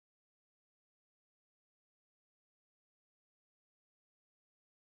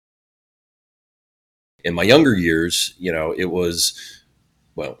In my younger years, it was,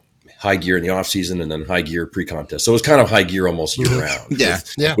 high gear in the off season and then high gear pre-contest. So it was kind of high gear almost year round.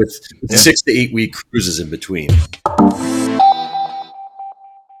 With 6 to 8 week cruises in between.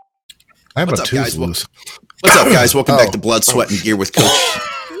 I have What's a up, tooth guys? loose. What's up, guys? Welcome back to Blood, Sweat, and Gear with Coach.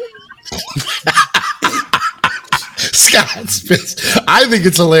 Scott's pissed. I think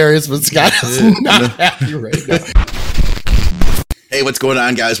it's hilarious, but Scott is not happy right now. Hey, what's going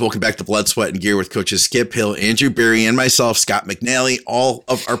on, guys? Welcome back to Blood, Sweat, and Gear with Coaches Skip Hill, Andrew Berry, and myself, Scott McNally. All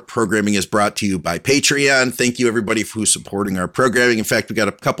of our programming is brought to you by Patreon. Thank you, everybody, for supporting our programming. In fact, we got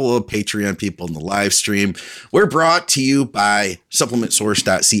a couple of Patreon people in the live stream. We're brought to you by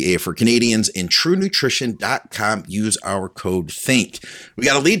SupplementSource.ca for Canadians and TrueNutrition.com. Use our code THINK. We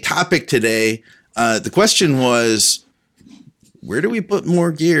got a lead topic today. The question was, where do we put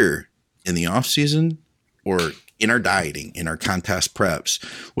more gear? In the off season or in our dieting, in our contest preps?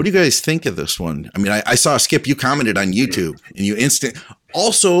 What do you guys think of this one? I mean, I saw Skip, you commented on YouTube and you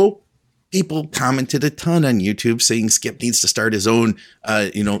also people commented a ton on YouTube saying Skip needs to start his own,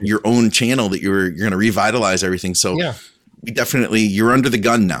 your own channel that you're going to revitalize everything. So you're under the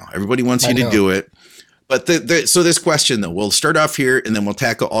gun now. Everybody wants you to do it. But so this question, though, we'll start off here and then we'll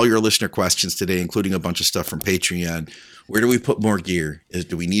tackle all your listener questions today, including a bunch of stuff from Patreon. Where do we put more gear?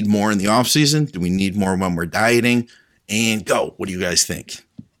 Do we need more in the off season? Do we need more when we're dieting? And go. What do you guys think?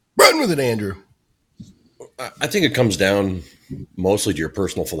 Run with it, Andrew. I think it comes down mostly to your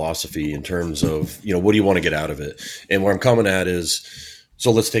personal philosophy in terms of, what do you want to get out of it? And where I'm coming at is,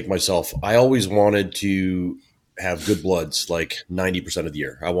 so let's take myself. I always wanted to have good bloods like 90% of the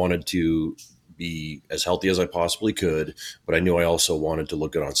year. I wanted to be as healthy as I possibly could, but I knew I also wanted to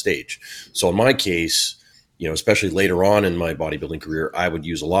look good on stage. So in my case, especially later on in my bodybuilding career, I would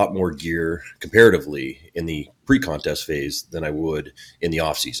use a lot more gear comparatively in the pre-contest phase than I would in the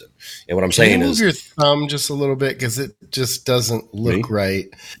off season. And what I'm saying is, move your thumb just a little bit because it just doesn't look right.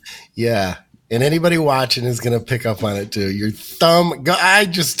 Yeah. And anybody watching is going to pick up on it too. Your thumb, I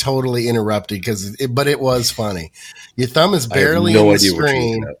just totally interrupted but it was funny. Your thumb is barely in the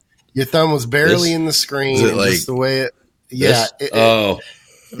screen. Your thumb was barely in the screen. Is it like just the way it?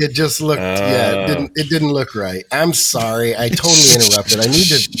 It just looked, it didn't look right. I'm sorry. I totally interrupted. I need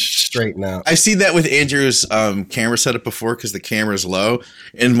to straighten out. I've seen that with Andrew's camera setup before because the camera's low.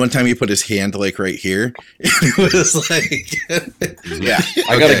 And one time he put his hand like right here. It was like,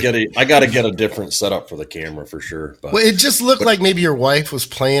 I gotta get a different setup for the camera for sure. But it just looked like maybe your wife was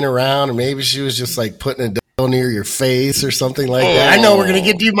playing around, or maybe she was just like putting a near your face or something like that. I know we're going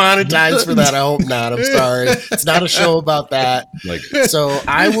to get demonetized for that. I hope not. I'm sorry. It's not a show about that. So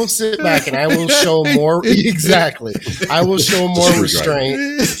I will sit back and I will show more. Exactly. I will show more restraint.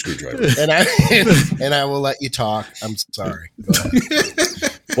 And I will let you talk. I'm sorry. Go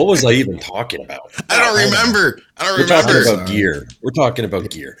ahead. What was I even talking about? I don't remember. We're talking about gear. We're talking about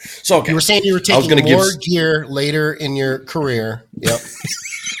gear. So okay. You were saying you were taking more gear later in your career. Yep.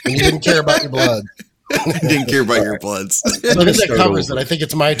 And you didn't care about your blood. Didn't care about your bloods. So I think that covers it. I think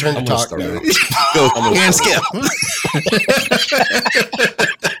it's my turn to talk now. Go and Skip.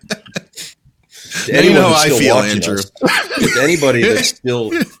 You know how I feel, Andrew. If anybody that's still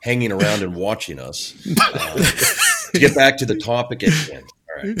hanging around and watching us, to get back to the topic at hand.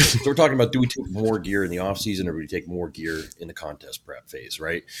 All right. So we're talking about, do we take more gear in the off season or do we take more gear in the contest prep phase,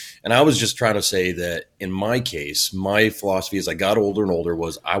 right? And I was just trying to say that in my case, my philosophy as I got older and older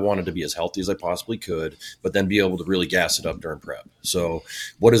was I wanted to be as healthy as I possibly could, but then be able to really gas it up during prep. So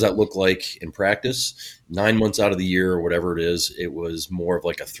what does that look like in practice? 9 months out of the year or whatever it is, it was more of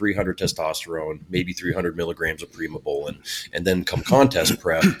like a 300 testosterone, maybe 300 milligrams of Primobolan. And then come contest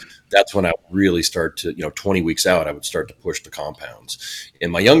prep, that's when I would really start to, 20 weeks out, I would start to push the compounds.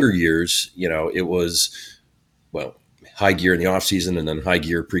 In my younger years, it was, high gear in the off season and then high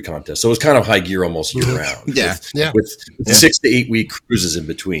gear pre-contest. So it was kind of high gear almost year round. With 6 to 8 week cruises in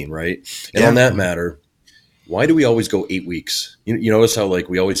between. Right. And on that matter, why do we always go 8 weeks? You notice how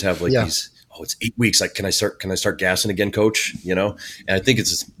we always have these, it's 8 weeks. Like, can I start gassing again, coach? And I think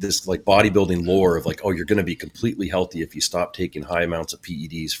it's this bodybuilding lore of you're going to be completely healthy if you stop taking high amounts of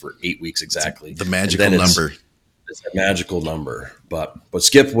PEDs for 8 weeks. Exactly. The magical number. It's a magical number. But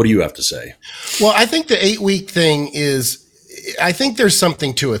Skip, what do you have to say? Well, I think the 8-week thing I think there's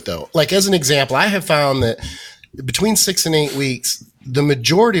something to it though. Like as an example, I have found that between 6 and 8 weeks, the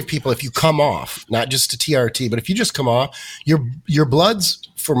majority of people, if you come off, not just to TRT, but if you just come off, your bloods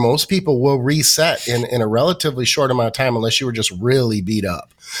for most people will reset in a relatively short amount of time, unless you were just really beat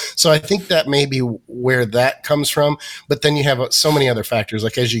up. So I think that may be where that comes from. But then you have so many other factors.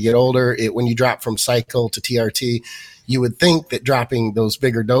 Like as you get older, when you drop from cycle to TRT, you would think that dropping those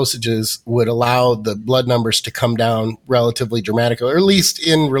bigger dosages would allow the blood numbers to come down relatively dramatically, or at least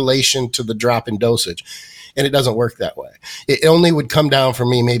in relation to the drop in dosage. And it doesn't work that way. It only would come down for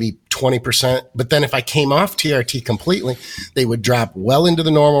me maybe 20%. But then if I came off TRT completely, they would drop well into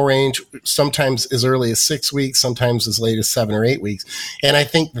the normal range, sometimes as early as 6 weeks, sometimes as late as 7 or 8 weeks. And I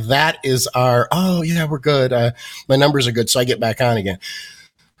think that is we're good. My numbers are good, so I get back on again.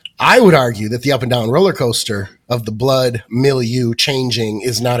 I would argue that the up and down roller coaster of the blood milieu changing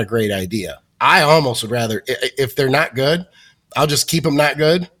is not a great idea. I almost would rather, if they're not good, I'll just keep them not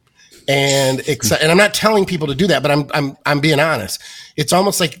good. And I'm not telling people to do that, but I'm being honest. It's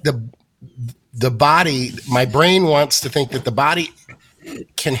almost like the body, my brain wants to think that the body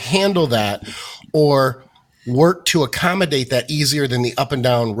can handle that or work to accommodate that easier than the up and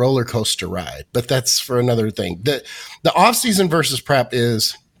down roller coaster ride. But that's for another thing. The off season versus prep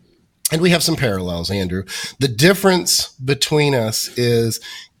is, and we have some parallels, Andrew. The difference between us is,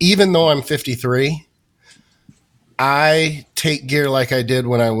 even though I'm 53, I take gear like I did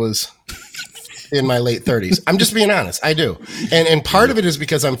when I was in my late 30s. I'm just being honest. I do. And part of it is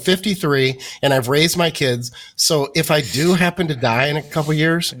because I'm 53 and I've raised my kids. So if I do happen to die in a couple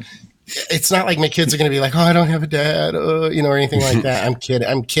years, it's not like my kids are going to be like, oh, I don't have a dad, or anything like that. I'm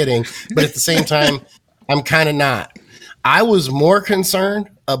kidding. But at the same time, I'm kind of not. I was more concerned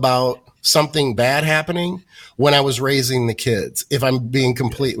about something bad happening when I was raising the kids, if I'm being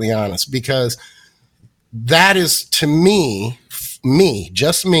completely honest, because that is, to me,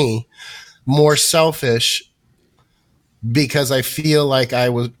 just me, more selfish, because I feel like I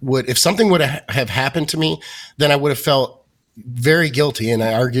would if something would have happened to me, then I would have felt very guilty, and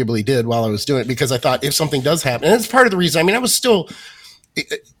I arguably did while I was doing it, because I thought if something does happen, and it's part of the reason. I mean, I was still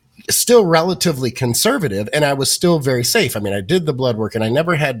relatively conservative, and I was still very safe. I mean, I did the blood work, and I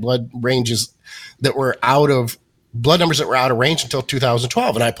never had blood numbers that were out of range until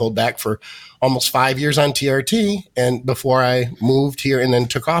 2012. And I pulled back for almost 5 years on TRT, and before I moved here, and then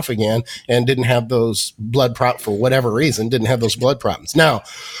took off again and didn't have those for whatever reason, didn't have those blood problems. Now,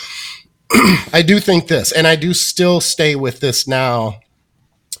 I do think this, and I do still stay with this now,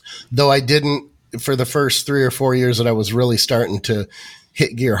 though I didn't for the first 3 or 4 years that I was really starting to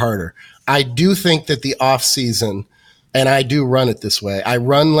hit gear harder. I do think that the off season, and I do run it this way, I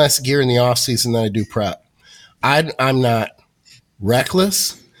run less gear in the off season than I do prep. I'm not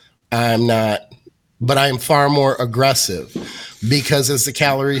reckless. But I'm far more aggressive, because as the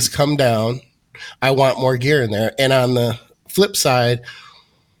calories come down, I want more gear in there. And on the flip side,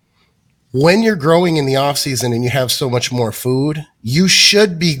 when you're growing in the off season and you have so much more food, you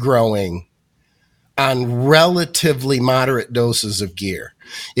should be growing on relatively moderate doses of gear.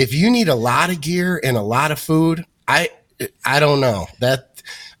 If you need a lot of gear and a lot of food, I don't know that.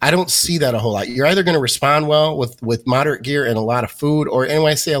 I don't see that a whole lot. You're either going to respond well with moderate gear and a lot of food, or, and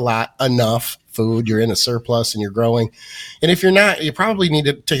when I say a lot, enough food, you're in a surplus and you're growing. And if you're not, you probably need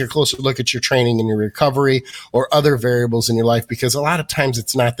to take a closer look at your training and your recovery or other variables in your life, because a lot of times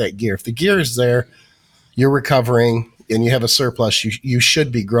it's not that gear. If the gear is there, you're recovering and you have a surplus, you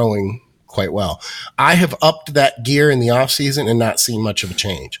should be growing quite well. I have upped that gear in the off season and not seen much of a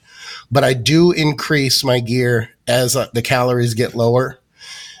change, but I do increase my gear as the calories get lower.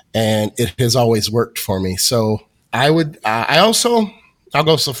 And it has always worked for me. So I'll go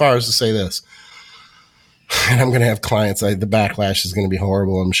so far as to say this, and I'm going to have clients, the backlash is going to be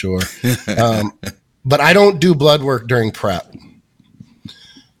horrible, I'm sure. But I don't do blood work during prep.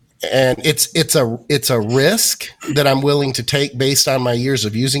 And it's a risk that I'm willing to take based on my years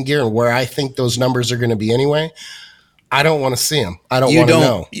of using gear and where I think those numbers are going to be anyway. I don't want to see them. I don't want to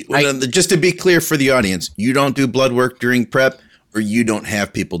know. Just to be clear for the audience, you don't do blood work during prep, or you don't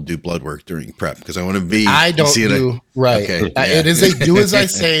have people do blood work during prep? Because I want to be. I don't do. Right. Okay, it is a do as I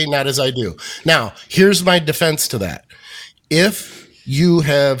say, not as I do. Now, here's my defense to that. If you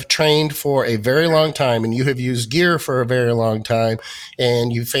have trained for a very long time and you have used gear for a very long time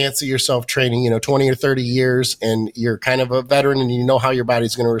and you fancy yourself training, 20 or 30 years, and you're kind of a veteran and you know how your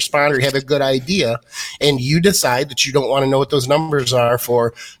body's going to respond, or you have a good idea, and you decide that you don't want to know what those numbers are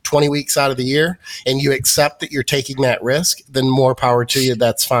for 20 weeks out of the year, and you accept that you're taking that risk, then more power to you.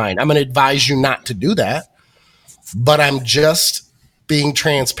 That's fine. I'm going to advise you not to do that, but I'm just being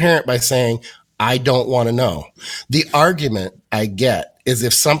transparent by saying, I don't want to know. The argument I get is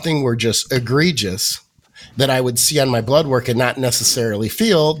if something were just egregious that I would see on my blood work and not necessarily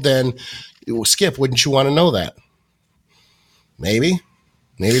feel, then Skip, wouldn't you want to know that? Maybe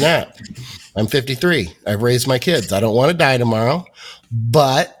not. I'm 53. I've raised my kids. I don't want to die tomorrow,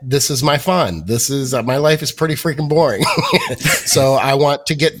 but this is my fun. My life is pretty freaking boring. So I want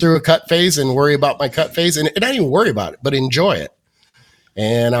to get through a cut phase and worry about my cut phase, and not even worry about it, but enjoy it.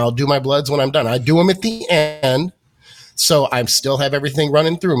 And I'll do my bloods when I'm done. I do them at the end, so I still have everything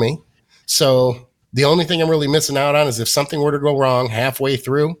running through me. So the only thing I'm really missing out on is if something were to go wrong halfway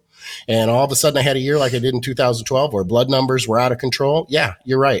through, and all of a sudden I had a year like I did in 2012 where blood numbers were out of control. Yeah,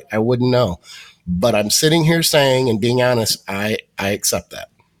 you're right. I wouldn't know. But I'm sitting here saying and being honest, I accept that.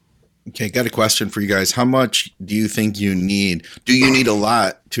 Okay, got a question for you guys. How much do you think you need? Do you need a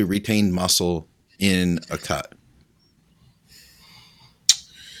lot to retain muscle in a cut?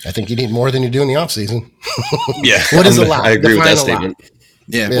 I think you need more than you do in the off season. Yeah. What is a lot? I agree with that Define a lot. statement.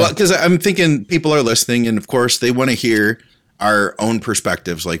 Yeah. Well, because I'm thinking people are listening, and of course they want to hear our own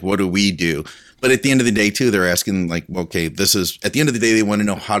perspectives. Like, what do we do? But at the end of the day, too, they're asking, like, okay, this is at the end of the day, they want to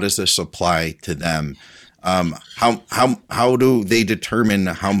know, how does this apply to them? How do they determine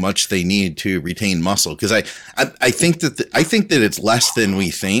how much they need to retain muscle? Because I think that it's less than we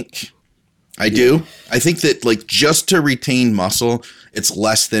think. I do. I think that, like, just to retain muscle, it's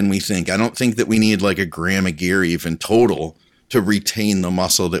less than we think. I don't think that we need like a gram of gear even total to retain the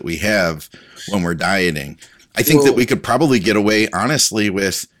muscle that we have when we're dieting. I think that we could probably get away, honestly,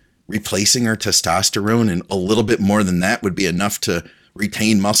 with replacing our testosterone, and a little bit more than that would be enough to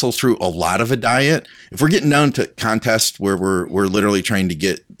retain muscle through a lot of a diet. If we're getting down to contests where we're literally trying to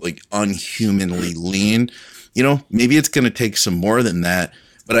get like unhumanly lean, maybe it's going to take some more than that.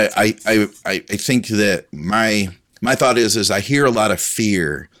 But I think that my thought is I hear a lot of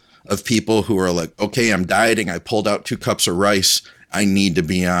fear of people who are like, okay, I'm dieting. I pulled out 2 cups of rice. I need to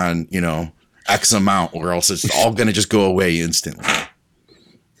be on, X amount, or else it's all going to just go away instantly.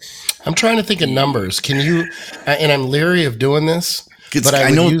 I'm trying to think of numbers. Can you, and I'm leery of doing this, but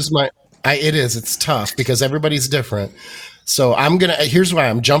it's tough because everybody's different. So here's why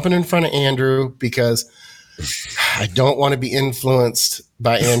I'm jumping in front of Andrew, because I don't want to be influenced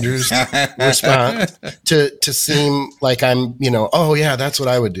by Andrew's response to seem like I'm, oh yeah, that's what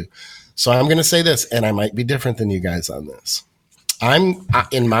I would do. So I'm going to say this, and I might be different than you guys on this.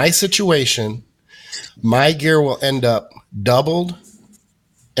 In my situation, my gear will end up doubled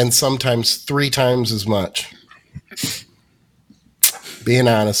and sometimes 3 times as much. Being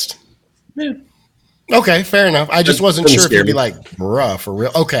honest. Yeah. Okay, fair enough. I just wasn't sure if you'd be like, bruh, for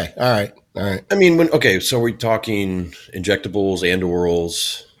real. Okay, all right. I mean, so we're talking injectables and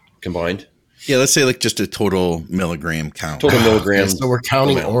orals combined? Yeah, let's say like just a total milligram count. Total milligrams. So we're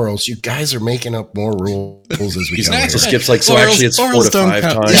counting orals. You guys are making up more rules as we go. So Skip's like, so actually it's 4 to 5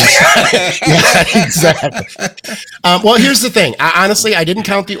 times. Yeah, exactly. Well, here's the thing. I didn't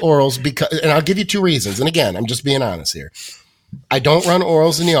count the orals and I'll give you 2 reasons. And again, I'm just being honest here. I don't run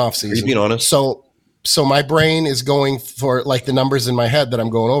orals in the off season. Are you being honest? So my brain is going for like the numbers in my head that I'm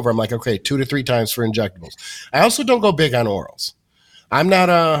going over. I'm like, okay, 2 to 3 times for injectables. I also don't go big on orals. I'm not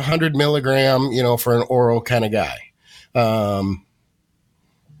 100 milligram, for an oral kind of guy.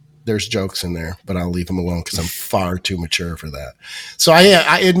 There's jokes in there, but I'll leave them alone because I'm far too mature for that. So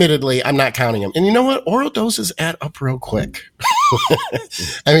I admittedly, I'm not counting them. And you know what? Oral doses add up real quick.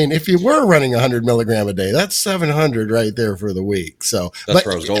 I mean, if you were running 100 milligram a day, that's 700 right there for the week. So that's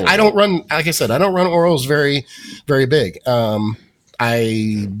where I was going. I don't run, like I said, I don't run orals very, very big.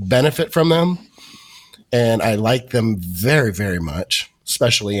 I benefit from them. And I like them very, very much,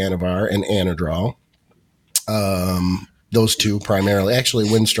 especially Anavar and Anadrol. Those 2 primarily. Actually,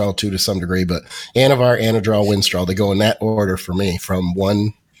 Winstrol too to some degree, but Anavar, Anadrol, Winstrol, they go in that order for me, from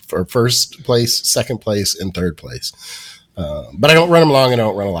 1 for first place, second place, and third place. But I don't run them long and I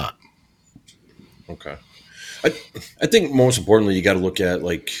don't run a lot. Okay. I think most importantly, you got to look at,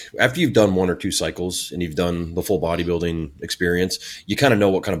 like, after you've done 1 or 2 cycles and you've done the full bodybuilding experience, you kind of know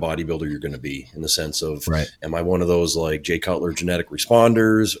what kind of bodybuilder you're going to be, in the sense of, am I one of those like Jay Cutler genetic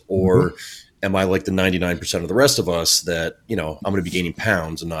responders, or am I like the 99% of the rest of us that, I'm going to be gaining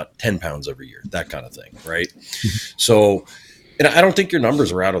pounds and not 10 pounds every year, that kind of thing. Right. So, and I don't think your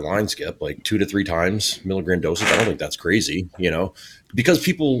numbers are out of line, Skip, like 2 to 3 times milligram dosage. I don't think that's crazy, because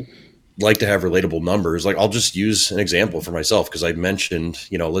people like to have relatable numbers. Like, I'll just use an example for myself, because I mentioned,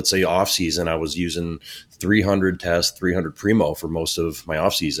 let's say off season, I was using 300 test, 300 primo for most of my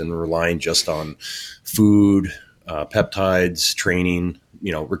off season, relying just on food, peptides, training,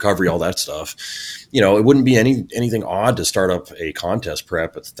 recovery, all that stuff. It wouldn't be anything odd to start up a contest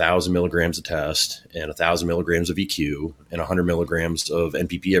prep at 1,000 milligrams of test and 1,000 milligrams of EQ and 100 milligrams of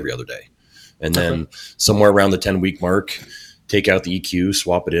NPP every other day. And then somewhere around the 10-week mark, take out the EQ,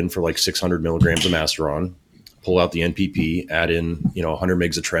 swap it in for like 600 milligrams of Masteron, pull out the NPP, add in, 100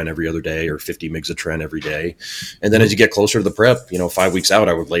 mgs of Tren every other day or 50 mgs of Tren every day. And then as you get closer to the prep, 5 weeks out,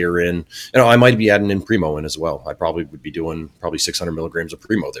 I would layer in, I might be adding in Primo in as well. I probably would be doing 600 milligrams of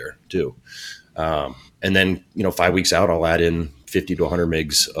Primo there too. And then, 5 weeks out, I'll add in 50 to 100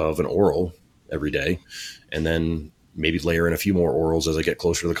 mgs of an oral every day. And then maybe layer in a few more orals as I get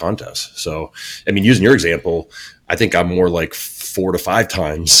closer to the contest. So, using your example, I think I'm more like 4 to 5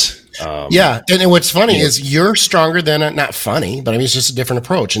 times. And what's funny is you're stronger than not funny, but it's just a different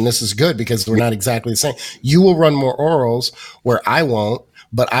approach. And this is good because we're not exactly the same. You will run more orals where I won't,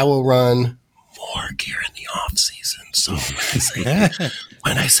 but I will run more gear in the off season. So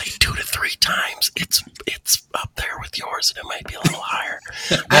when I say 2 to 3 times, it's up there with yours, and it might be a little higher.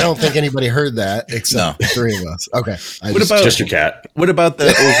 I don't think anybody heard that except the 3 of us. Okay, just your cat? What about the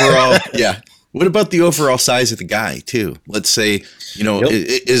overall? What about the overall size of the guy too? Let's say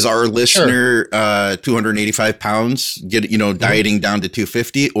is our listener 285 pounds? Dieting down to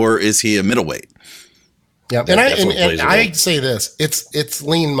 250, or is he a middleweight? Yeah, and I say this: it's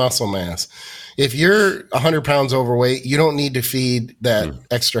lean muscle mass. If you're 100 pounds overweight, you don't need to feed that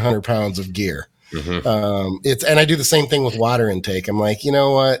extra 100 pounds of gear. Mm-hmm. And I do the same thing with water intake. I'm like,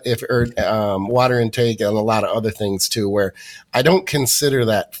 water intake and a lot of other things too, where I don't consider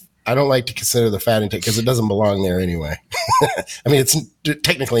that. I don't like to consider the fat intake because it doesn't belong there anyway. It's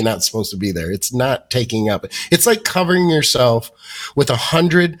technically not supposed to be there. It's not taking up. It's like covering yourself with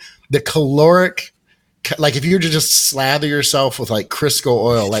 100, the caloric. Like if you were to just slather yourself with like Crisco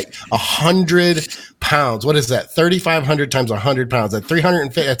oil, like 100 pounds, what is that? 3,500 times 100 pounds. At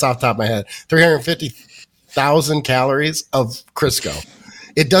 350, that's off the top of my head, 350,000 calories of Crisco.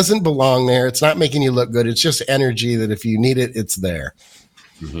 It doesn't belong there. It's not making you look good. It's just energy that if you need it, it's there.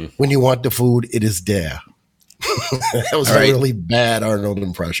 Mm-hmm. When you want the food, it is there. That was a really bad Arnold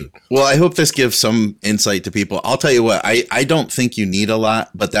impression. Well, I hope this gives some insight to people. I'll tell you what, I don't think you need a lot,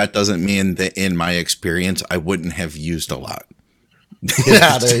 but that doesn't mean that in my experience, I wouldn't have used a lot.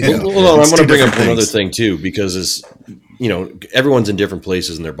 Yeah, there you go. Well, I want to bring up one other thing too, because everyone's in different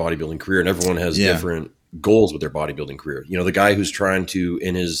places in their bodybuilding career, and everyone has different goals with their bodybuilding career. The guy who's trying to,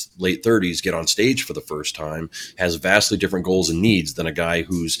 in his late 30s, get on stage for the first time has vastly different goals and needs than a guy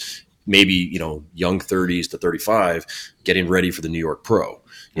who's maybe, young 30s to 35 getting ready for the New York Pro.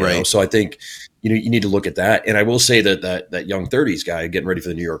 You know? So I think, you need to look at that. And I will say that young 30s guy getting ready for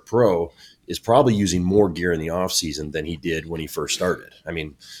the New York Pro is probably using more gear in the off season than he did when he first started.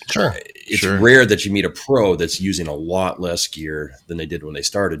 It's rare that you meet a pro that's using a lot less gear than they did when they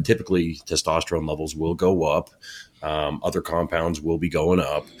started. Typically testosterone levels will go up. Other compounds will be going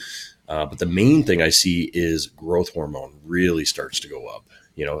up. But the main thing I see is growth hormone really starts to go up.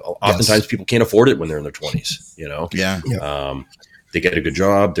 Oftentimes people can't afford it when they're in their 20s, they get a good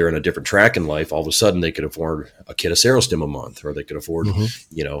job. They're in a different track in life. All of a sudden they could afford a kit of Serostim a month, or they could afford,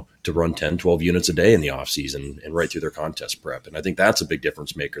 to run 10, 12 units a day in the off season and right through their contest prep. And I think that's a big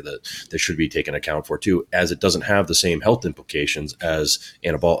difference maker that should be taken account for too, as it doesn't have the same health implications as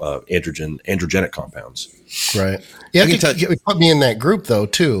androgenic compounds. Right. Yeah. You put me in that group though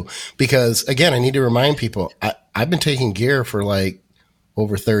too, because again, I need to remind people, I've been taking gear for like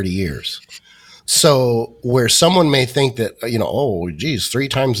over 30 years. So where someone may think that, 3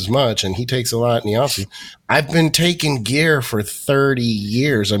 times as much and he takes a lot in the offseason. I've been taking gear for 30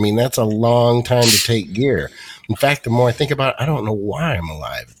 years. That's a long time to take gear. In fact, the more I think about it, I don't know why I'm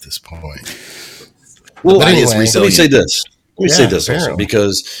alive at this point. Well, anyway, let me say this. Also,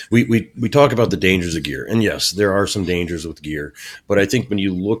 because we talk about the dangers of gear, and yes, there are some dangers with gear, but I think when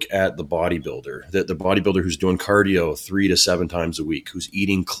you look at the bodybuilder, the bodybuilder who's doing cardio 3 to 7 times a week, who's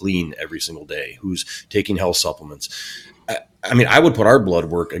eating clean every single day, who's taking health supplements, I would put our blood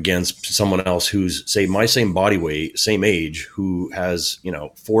work against someone else who's, say, my same body weight, same age, who has,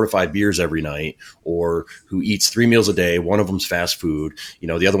 4 to 5 beers every night, or who eats 3 meals a day. One of them's fast food.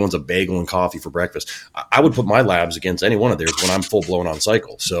 The other one's a bagel and coffee for breakfast. I would put my labs against any one of theirs when I'm full blown on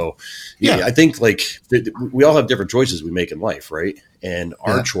cycle. So I think we all have different choices we make in life, right? And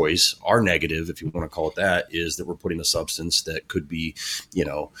our choice, our negative, if you want to call it that, is that we're putting a substance that could be,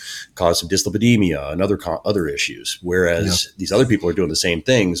 cause some dyslipidemia and other issues. Whereas these other people are doing the same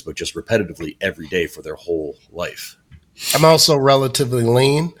things, but just repetitively every day for their whole life. I'm also relatively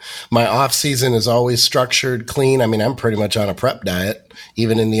lean. My off season is always structured, clean. I'm pretty much on a prep diet,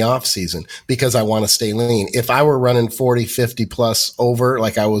 even in the off season, because I want to stay lean. If I were running 40, 50 plus over,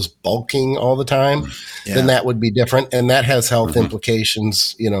 like I was bulking all the time, then that would be different. And that has health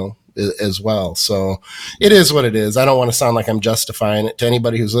implications, as well. So it is what it is. I don't want to sound like I'm justifying it to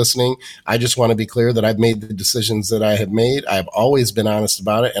anybody who's listening. I just want to be clear that I've made the decisions that I have made. I've always been honest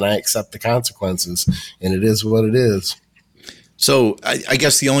about it, and I accept the consequences, and it is what it is. So I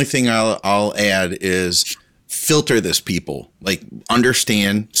guess the only thing I'll add is filter this, people. Like,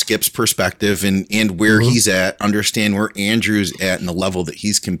 understand Skip's perspective and where he's at, understand where Andrew's at and the level that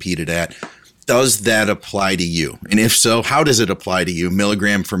he's competed at. Does that apply to you? And if so, how does it apply to you,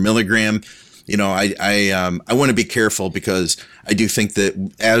 milligram for milligram? You know, I want to be careful, because I do think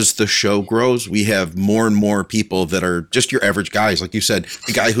that as the show grows, we have more and more people that are just your average guys. Like you said,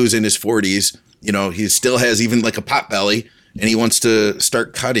 the guy who's in his 40s, you know, he still has even like a pot belly, and he wants to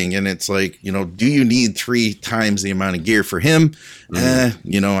start cutting. And it's like, you know, do you need 3 times the amount of gear for him?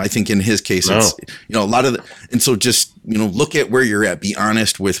 You know, I think in his case, it's, you know, a lot of and so just, you know, look at where you're at, be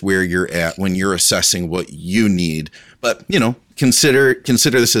honest with where you're at when you're assessing what you need. But, you know, consider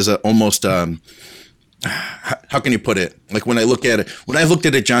this as almost, how can you put it? Like, when I looked at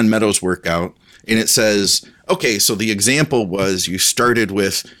a John Meadows workout, and it says, okay, so the example was you started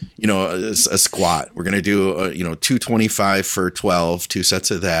with, you know, a squat. We're going to do, 225 for 12, 2 sets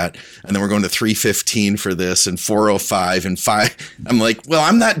of that. And then we're going to 315 for this, and 405 and 5. I'm like, well,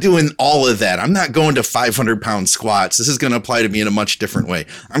 I'm not doing all of that. I'm not going to 500-pound squats. This is going to apply to me in a much different way.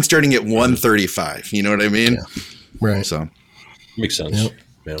 I'm starting at 135. You know what I mean? Yeah. Right. So makes sense.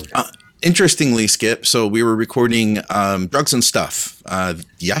 Yep. Yeah. Interestingly, Skip, so we were recording Drugs and Stuff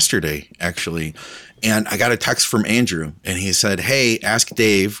yesterday, actually, and I got a text from Andrew, and he said, "Hey, ask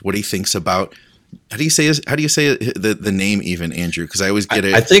Dave what he thinks about." How do you say the name even, Andrew? Because I always get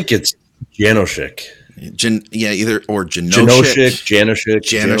it. I think it's Janoschik. Either or Janoschik.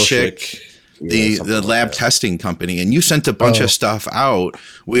 Janoschik. The lab like testing company, and you sent a bunch of stuff out.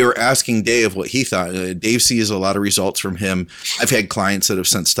 We were asking Dave what he thought. Dave sees a lot of results from him. I've had clients that have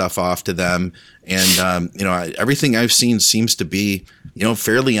sent stuff off to them, and everything I've seen seems to be, you know,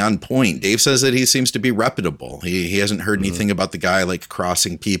 fairly on point. Dave says that he seems to be reputable. He hasn't heard anything about the guy like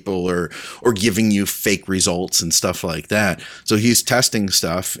crossing people or giving you fake results and stuff like that. So he's testing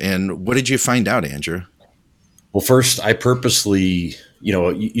stuff. And what did you find out, Andrew? Well, first, I purposely, you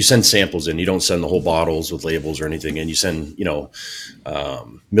know, you send samples in. You don't send the whole bottles with labels or anything in. You send,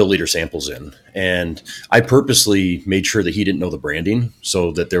 milliliter samples in. And I purposely made sure that he didn't know the branding,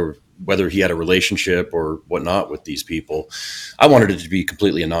 so that whether he had a relationship or whatnot with these people, I wanted it to be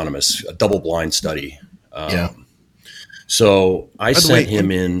completely anonymous, a double-blind study. So I sent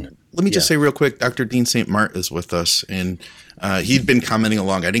him in. Let me just say real quick, Dr. Dean St. Mart is with us, and he'd been commenting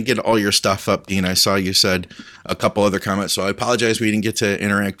along. I didn't get all your stuff up, Dean. I saw you said a couple other comments, so I apologize we didn't get to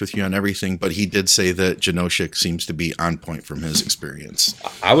interact with you on everything, but he did say that Janoschik seems to be on point from his experience.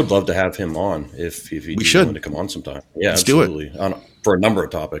 I would love to have him on if he'd be willing to come on sometime. Yeah, let's absolutely. Do it. For a number of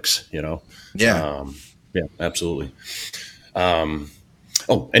topics, you know. Yeah. Yeah, absolutely.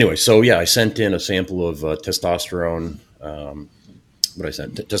 Anyway, so yeah, I sent in a sample of testosterone. What I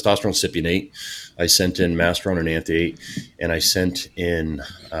sent, testosterone cypionate. I sent in masteron and anthate, and I sent in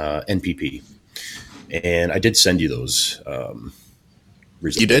NPP. And I did send you those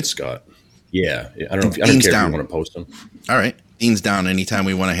results. You did, Scott? Yeah. I don't care if you want to post them. All right. Dean's down anytime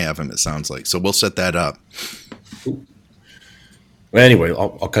we want to have him, it sounds like. So we'll set that up. Cool. Well, anyway,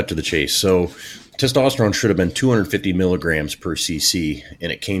 I'll cut to the chase. So testosterone should have been 250 milligrams per cc,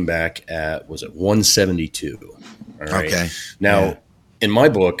 and it came back at, 172? All right. Okay. Now, in my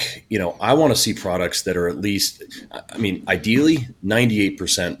book, you know, I want to see products that are at least, ideally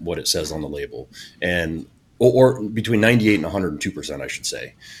 98% what it says on the label, and or between 98 and 102%, I should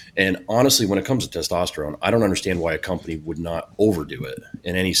say. And honestly, when it comes to testosterone, I don't understand why a company would not overdo it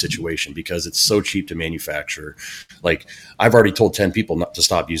in any situation, because it's so cheap to manufacture. Like, I've already told 10 people not to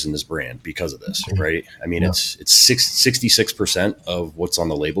stop using this brand because of this, right? I mean, it's 66% of what's on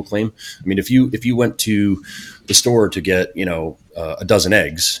the label claim. I mean, if you went to the store to get, a dozen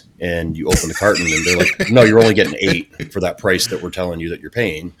eggs, and you open the carton and they're like, no, you're only getting 8 for that price that we're telling you that you're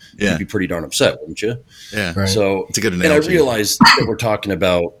paying, you'd be pretty darn upset, wouldn't you? Yeah. Right. So it's a good analogy. And I realize that we're talking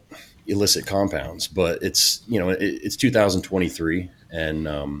about illicit compounds, but it's, it's 2023,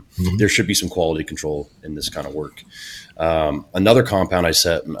 and there should be some quality control in this kind of work. Another compound I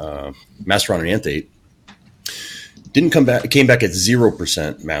set, masteron and anthate, didn't come back. It came back at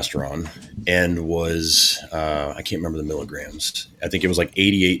 0% masteron, and was I can't remember the milligrams. I think it was like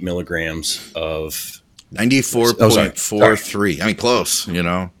 88 milligrams of 94.43. I mean, close.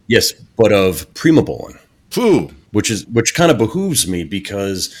 Yes, but of primobolan. Ooh. Which kind of behooves me,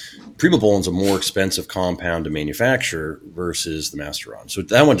 because Primobolan's a more expensive compound to manufacture versus the Masteron. So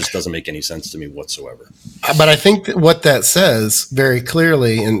that one just doesn't make any sense to me whatsoever. But I think that what that says very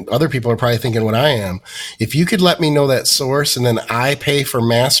clearly, and other people are probably thinking what I am, if you could let me know that source and then I pay for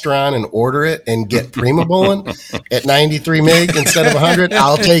Masteron and order it and get Primobolan at 93 meg instead of 100,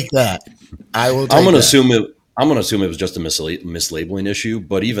 I'll take that. I will take I'm going to that. assume it was just a mislabeling issue,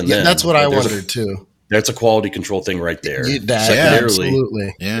 but even then, that's what I wondered too. That's a quality control thing right there.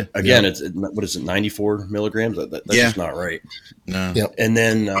 Absolutely. Yeah. Again, it's what is it? 94 milligrams. That's just not right. No. Yep. And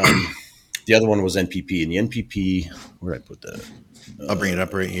then the other one was NPP, and the NPP. Where did I put that? I'll bring it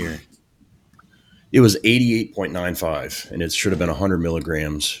up right here. It was 88.95, and it should have been 100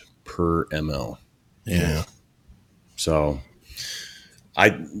 milligrams per ml. Yeah. So,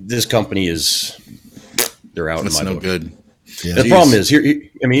 this company they're out That's in my no book. good. Yeah. The problem is here.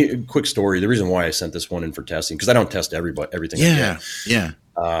 I mean, quick story. The reason why I sent this one in for testing, because I don't test everything. Yeah. Yeah.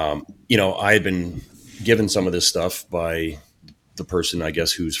 I had been given some of this stuff by the person, I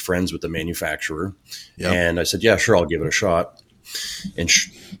guess, who's friends with the manufacturer. Yep. And I said, yeah, sure, I'll give it a shot. And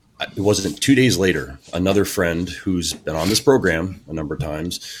it wasn't 2 days later, another friend who's been on this program a number of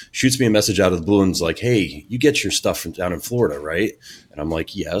times shoots me a message out of the blue and is like, hey, you get your stuff from down in Florida, right? And I'm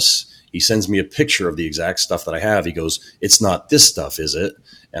like, yes. He sends me a picture of the exact stuff that I have. He goes, it's not this stuff, is it?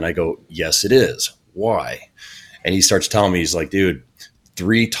 And I go, yes, it is. Why? And he starts telling me, he's like, dude,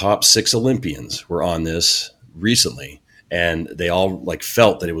 3 top 6 Olympians were on this recently, and they all like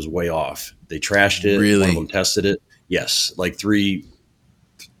felt that it was way off. They trashed it. Really? One of them tested it. Yes. Like 3.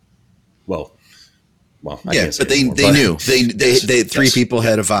 Well, I can't say but they anymore, knew they 3 people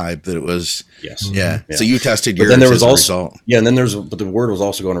had a vibe that it was. Yes. Yeah. Yeah. So you tested But yours then there was as a also, result. yeah, and then but the word was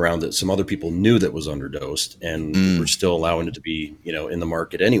also going around that some other people knew that was underdosed and were still allowing it to be, in the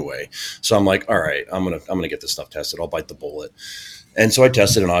market anyway. So I'm like, all right, I'm gonna get this stuff tested. I'll bite the bullet. And so I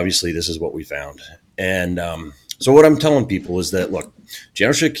tested, and obviously this is what we found. And so what I'm telling people is that, look,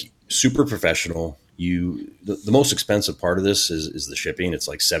 Janoschek, super professional. The most expensive part of this is the shipping. It's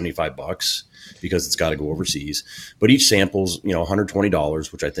like $75 because it's got to go overseas. But each sample's,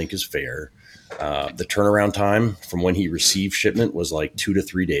 $120, which I think is fair. The turnaround time from when he received shipment was like 2 to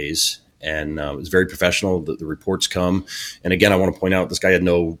 3 days, and it was very professional. The reports come, and again, I want to point out this guy had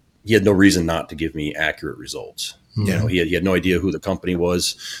no reason not to give me accurate results. Yeah. He had no idea who the company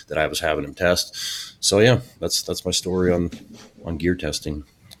was that I was having him test. So yeah, that's my story on gear testing.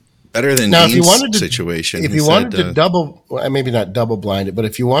 Better than Now, Dean's if you wanted to, situation. if you wanted to maybe not double blind it, but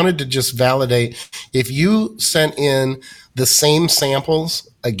if you wanted to just validate, if you sent in the same samples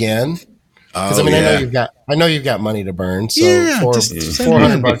again, because I know you've got money to burn, so for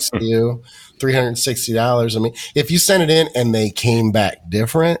 $400 to you, $360. I mean, if you sent it in and they came back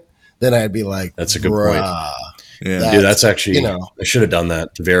different, then I'd be like, that's a good point. Yeah, Dude, that's actually I should have done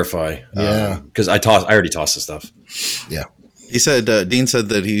that to verify. Yeah, because I already tossed the stuff. Yeah. He said, Dean said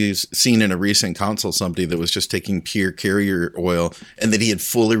that he's seen in a recent consult somebody that was just taking pure carrier oil and that he had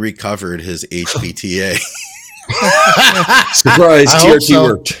fully recovered his HPTA. Surprise, TRT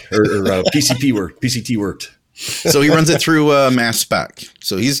worked, or PCP worked. PCT worked. So he runs it through mass spec.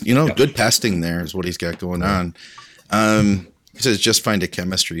 So he's, good testing there is what he's got going on. He says, just find a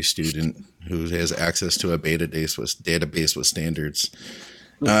chemistry student who has access to a database with standards.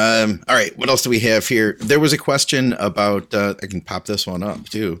 All right. What else do we have here? There was a question about, I can pop this one up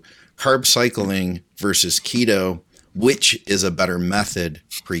too. Carb cycling versus keto. Which is a better method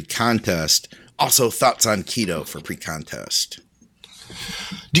pre-contest? Also thoughts on keto for pre-contest.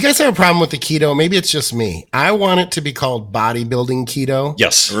 Do you guys have a problem with the keto? Maybe it's just me. I want it to be called bodybuilding keto.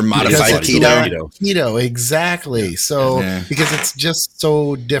 Yes. Or modified keto. Keto, exactly. So, because it's just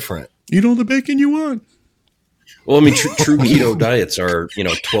so different. Eat all the bacon you want. Well, I mean, true keto diets are,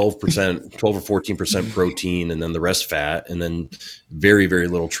 12 or 14% protein, and then the rest fat, and then very, very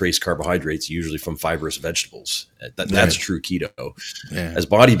little trace carbohydrates, usually from fibrous vegetables. That's true keto. Yeah. As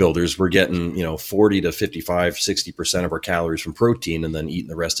bodybuilders, we're getting, 40 to 55, 60% of our calories from protein, and then eating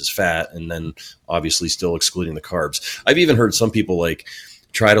the rest as fat, and then obviously still excluding the carbs. I've even heard some people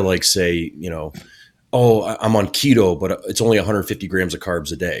try to say, oh, I'm on keto, but it's only 150 grams of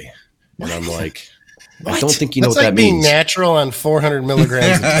carbs a day. And I'm like, I don't think you know what that means. Being natural on 400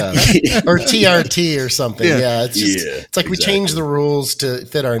 milligrams of or TRT or something. Yeah, it's like we change the rules to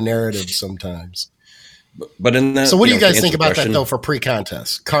fit our narrative sometimes. But in that, so what do you guys think about that though for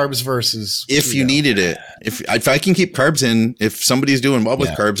pre-contest? Carbs versus if you needed it. If I can keep carbs in, if somebody's doing well with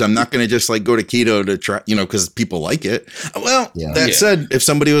carbs, I'm not going to just go to keto to try, because people like it. Well, that said, if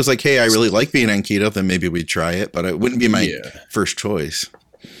somebody was like, hey, I really like being on keto, then maybe we'd try it, but it wouldn't be my first choice.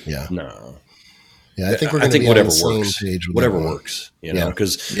 Yeah. No. Yeah, I think we're going to be whatever on the same works. page with Whatever that one. works, you know,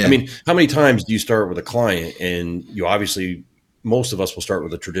 because Yeah. I mean, how many times do you start with a client and you obviously, most of us will start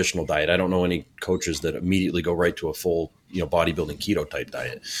with a traditional diet. I don't know any coaches that immediately go right to a full, bodybuilding keto type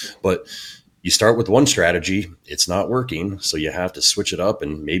diet, but you start with one strategy, it's not working. So you have to switch it up.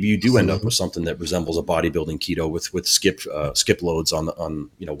 And maybe you do end up with something that resembles a bodybuilding keto with skip loads on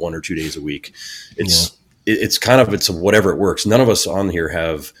 1 or 2 days a week. It's whatever it works. None of us on here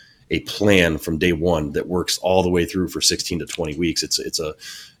have a plan from day one that works all the way through for 16 to 20 weeks. It's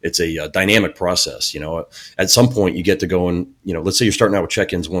a dynamic process. At some point you get to go and, let's say you're starting out with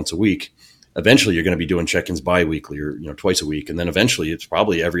check-ins once a week. Eventually you're going to be doing check-ins bi-weekly or, twice a week. And then eventually it's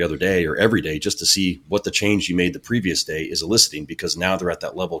probably every other day or every day just to see what the change you made the previous day is eliciting, because now they're at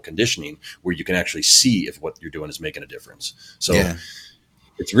that level of conditioning where you can actually see if what you're doing is making a difference. So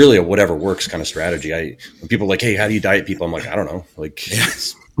it's really a whatever works kind of strategy. When people are like, hey, how do you diet people? I'm like, I don't know.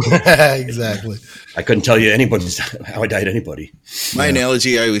 Exactly. I couldn't tell you how I diet anybody. My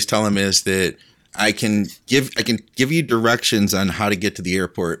analogy I always tell them is that I can give you directions on how to get to the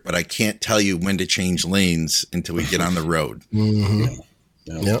airport, but I can't tell you when to change lanes until we get on the road.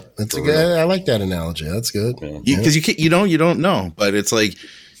 That's a good. I like that analogy. That's good. Because you don't know, but it's like,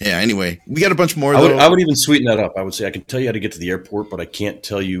 anyway, we got a bunch more. I would even sweeten that up. I would say I can tell you how to get to the airport, but I can't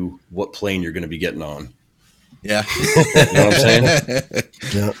tell you what plane you're going to be getting on. Yeah. You know what I'm saying?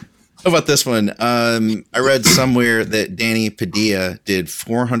 Yeah. How about this one? I read somewhere that Danny Padilla did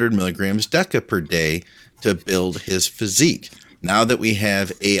 400 milligrams DECA per day to build his physique. Now that we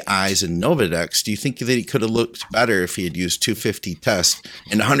have AIs and Novadex, do you think that he could have looked better if he had used 250 tests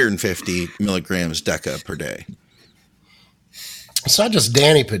and 150 milligrams DECA per day? It's not just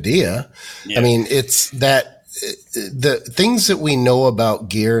Danny Padilla. Yeah. I mean, it's that the things that we know about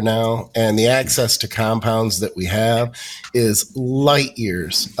gear now and the access to compounds that we have is light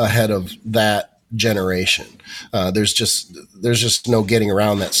years ahead of that generation. There's just no getting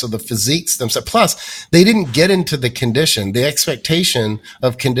around that. So the physiques themselves, plus they didn't get into the condition. The expectation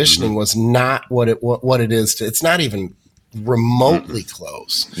of conditioning was not what it is. It's not even remotely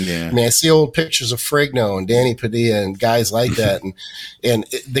close. Yeah. I mean, I see old pictures of Frigno and Danny Padilla and guys like that. And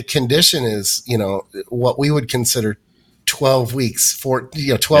the condition is, what we would consider 12 weeks,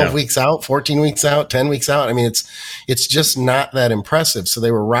 12 weeks out, 14 weeks out, 10 weeks out. I mean, it's just not that impressive. So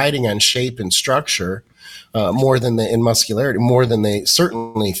they were riding on shape and structure more than in muscularity,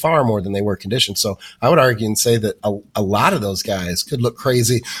 far more than they were conditioned. So I would argue and say that a lot of those guys could look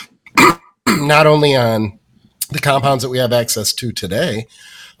crazy, not only on the compounds that we have access to today,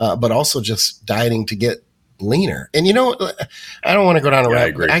 but also just dieting to get leaner. And I don't want to go down a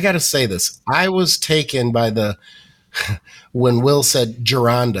rabbit, but I got to say this. I was taken by when Will said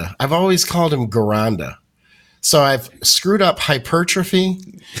Geronda. I've always called him Geronda. So I've screwed up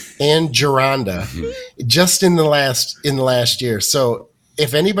hypertrophy and Geronda just in the last year. So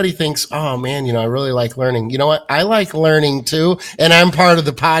if anybody thinks, oh man, I really like learning, you know what? I like learning too. And I'm part of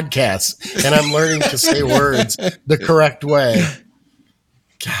the podcast and I'm learning to say words the correct way.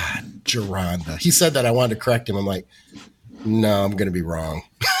 God, Geronda. He said that. I wanted to correct him. I'm like, no, I'm going to be wrong.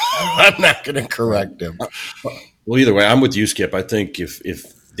 I'm not going to correct him. Well, either way, I'm with you, Skip. I think if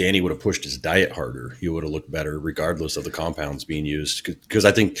Danny would have pushed his diet harder, he would have looked better regardless of the compounds being used. Because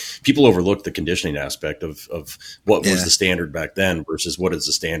I think people overlook the conditioning aspect of what was the standard back then versus what is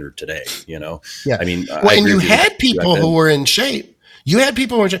the standard today, Yeah. I mean, and you had people who were in shape.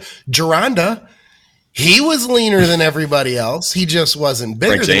 Geronda, he was leaner than everybody else. He just wasn't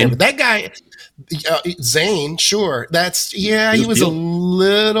bigger than him. That guy, Zane, sure. He was a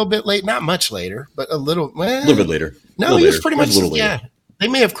little bit late. Not much later, but a little bit later. No, he was pretty much, They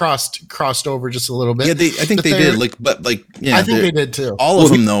may have crossed over just a little bit. Yeah, I think they did. I think they did too. All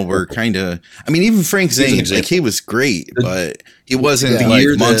of them though were kind of. I mean, even Frank Zane, he was great, but he wasn't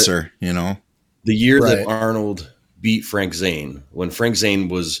Munzer. The year that Arnold beat Frank Zane, when Frank Zane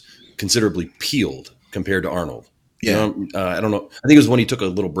was considerably peeled compared to Arnold. Yeah, I don't know. I think it was when he took a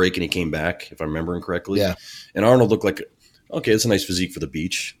little break and he came back, if I'm remembering correctly. Yeah, and Arnold looked like, okay, it's a nice physique for the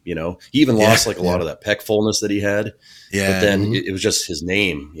beach. He even lost a lot of that pec fullness that he had. Yeah. But then it was just his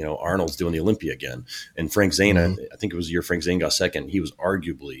name. Arnold's doing the Olympia again. And Frank Zane, I think it was the year Frank Zane got second. He was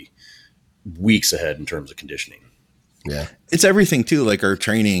arguably weeks ahead in terms of conditioning. Yeah. It's everything too, like our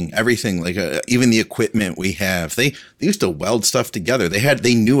training, everything, like even the equipment we have. They used to weld stuff together.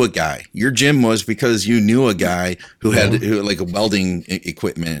 They knew a guy. Your gym was because you knew a guy who had like a welding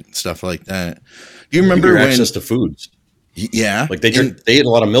equipment, stuff like that. Do you remember access to foods? Yeah. Like they had a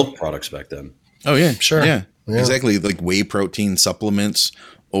lot of milk products back then. Oh yeah, sure. Yeah. exactly. Like whey protein supplements,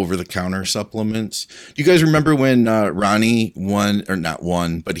 over-the-counter supplements. Do you guys remember when Ronnie won, or not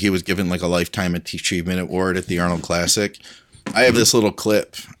won, but he was given like a Lifetime Achievement Award at the Arnold Classic? I have this little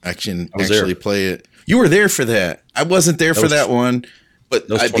clip. I can actually play it. You were there for that. I wasn't there for that one. But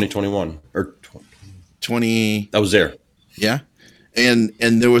that was 2021 or 20. I was there. Yeah. And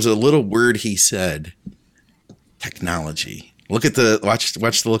there was a little word he said, technology. Look at watch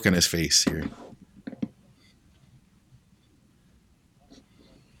the look on his face here.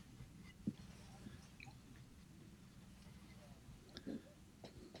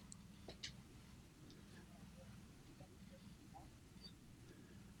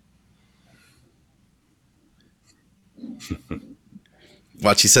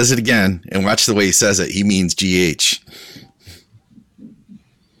 Watch, he says it again, and watch the way he says it. He means GH.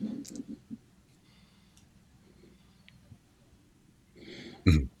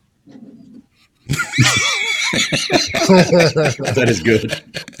 That is good.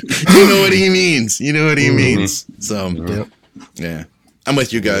 You know what he means. So, yeah. I'm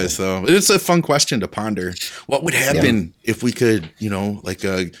with you guys, though. It's a fun question to ponder. What would happen if we could,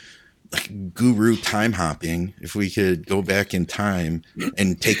 like guru time hopping, if we could go back in time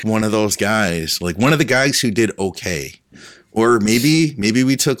and take one of those guys, like one of the guys who did okay, or maybe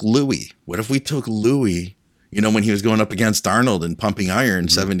we took Louis. What if we took Louis, when he was going up against Arnold and pumping iron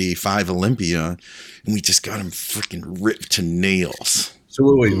 75 Olympia, and we just got him freaking ripped to nails. So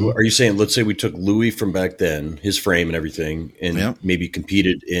wait, are you saying, let's say we took Louis from back then, his frame and everything, and maybe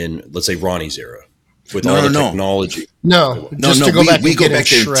competed in, let's say, Ronnie's era? With all the technology. No, to go back we go back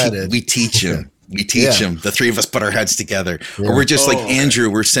there shredded. We teach him. We teach him. The three of us put our heads together. Or we're just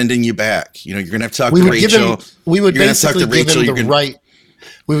Andrew, we're sending you back. You're going to have to talk to Rachel. We would basically give him the right.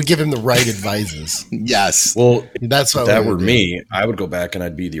 We would give him the right advices. Yes. Well, that's what if that were me, I would go back and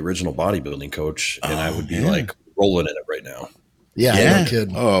I'd be the original bodybuilding coach, and I would be like rolling in it right now. Yeah. No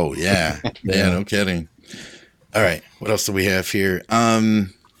kidding. Oh, yeah. Yeah, no kidding. All right. What else do we have here? How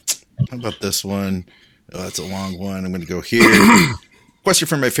about this one? Oh, that's a long one. I'm going to go here. Question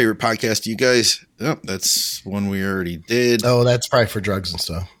from my favorite podcast. You guys, that's one we already did. Oh, that's probably for drugs and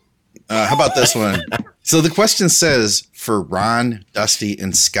stuff. How about this one? So the question says for Ron, Dusty,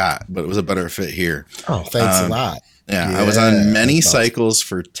 and Scott, but it was a better fit here. Oh, thanks a lot. Yeah, I was on many cycles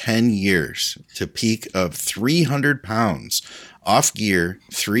for 10 years to peak of 300 pounds, off gear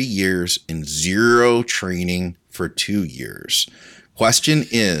 3 years, and 0 training for 2 years. Question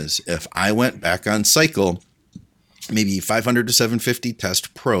is, if I went back on cycle, maybe 500 to 750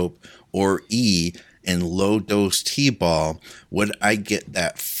 test probe or E and low dose T-ball, would I get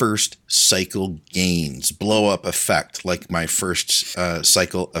that first cycle gains, blow up effect, like my first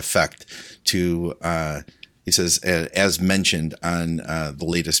cycle effect to, he says, as mentioned on the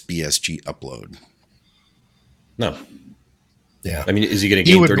latest BSG upload? No. Yeah. I mean, is he going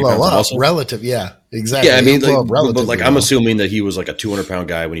to gain 30 pounds of muscle? Relative, yeah, exactly. Yeah, I mean, I'm assuming that he was like a 200-pound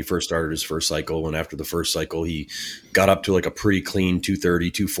guy when he first started his first cycle, and after the first cycle, he got up to like a pretty clean 230,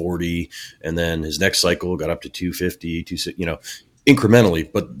 240, and then his next cycle got up to 250,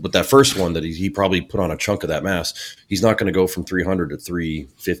 incrementally. But that first one that he probably put on a chunk of that mass, he's not going to go from 300 to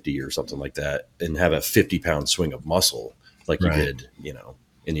 350 or something like that and have a 50-pound swing of muscle like he did,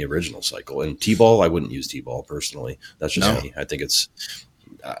 in the original cycle. And T-ball, I wouldn't use T-ball personally. That's just me. I think it's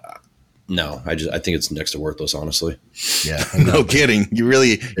I think it's next to worthless, honestly. Yeah. No kidding. You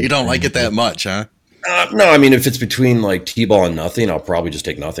don't like it that much, huh? No, I mean, if it's between like T-ball and nothing, I'll probably just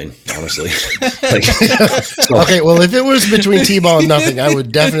take nothing, honestly. Okay, well, if it was between T-ball and nothing, I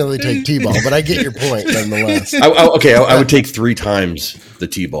would definitely take T-ball, but I get your point nonetheless. I would take 3 times the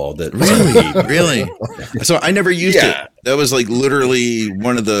T-ball. Really? So I never used it. That was like literally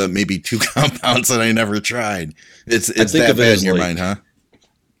one of the maybe 2 compounds that I never tried. It's that bad in your mind, huh?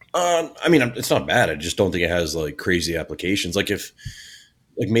 I mean, it's not bad. I just don't think it has like crazy applications. Like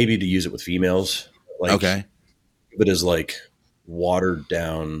maybe to use it with females. If it is like watered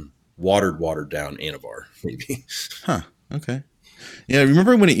down Anavar, maybe. Huh. Okay. Yeah.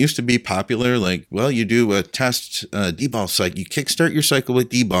 Remember when it used to be popular? Like, well, you do a test D-ball cycle. You kickstart your cycle with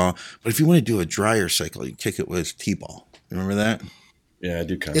D-ball, but if you want to do a drier cycle, you kick it with T-ball. Remember that? Yeah, I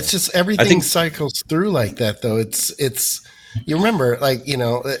do kind of. It's just everything cycles through like that, though. It's. You remember, I'm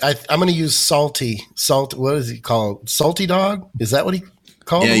going to use Salt. What is he called? Salty Dog? Is that what he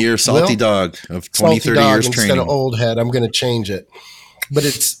called? Yeah, you're a Salty Dog of 20, 30 years training. Instead of Old Head, I'm going to change it. But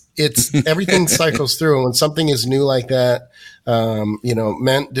it's everything cycles through. And when something is new like that,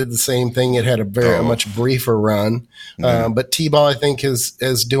 Ment did the same thing. It had a much briefer run. But T-ball, I think,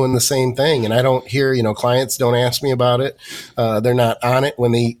 is doing the same thing. And I don't hear, clients don't ask me about it. They're not on it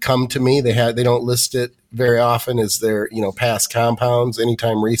when they come to me. They don't list it very often as their, past compounds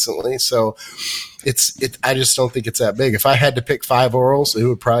anytime recently. So I just don't think it's that big. If I had to pick 5 orals, it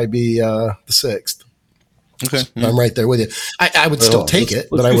would probably be the 6th. Okay. I'm right there with you. I would still take it,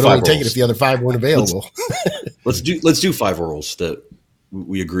 but I would only take it if the other 5 weren't available. Let's do 5 orals that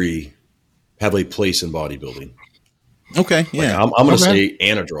we agree have a place in bodybuilding. Okay. Yeah. Like, I'm going to say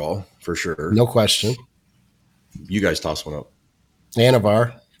Anadrol for sure. No question. You guys toss one up.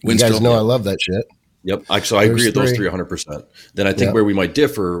 Anavar. You guys know I love that shit. Yep. So I agree with those 3 100%. Then I think where we might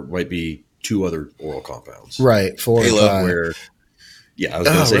differ might be 2 other oral compounds. Right. 4 and 5. Where, I was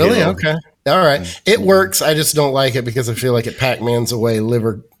going to say really? Halo. Okay. All right. It works. I just don't like it because I feel like it Pac-Man's away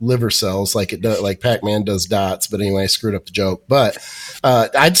liver cells like it does, like Pac-Man does dots. But anyway, I screwed up the joke. But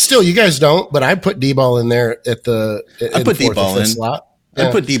I'd still, you guys don't, but I'd put D-ball in there I put D-ball in slot. Yeah.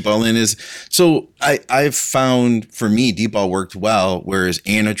 I put D-ball in I've found for me, D-ball worked well, whereas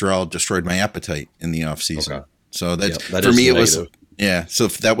Anadrol destroyed my appetite in the off season. Okay. So that for me, it was, so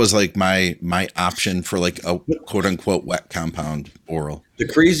that was like my option for like a quote unquote wet compound oral. The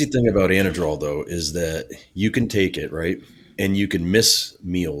crazy thing about Anadrol though, is that you can take it, right? And you can miss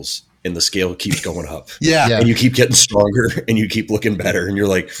meals and the scale keeps going up. And you keep getting stronger and you keep looking better. And you're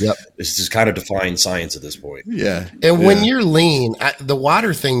like, this is kind of defying science at this point. Yeah. And when you're lean, the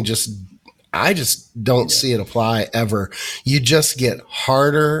water thing I just don't see it apply ever. You just get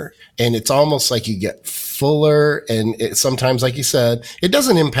harder and it's almost like you get fuller. And sometimes, like you said, it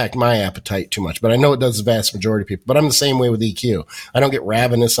doesn't impact my appetite too much, but I know it does the vast majority of people. But I'm the same way with EQ. I don't get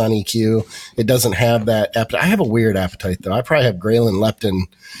ravenous on EQ. It doesn't have that appetite. I have a weird appetite though. I probably have ghrelin leptin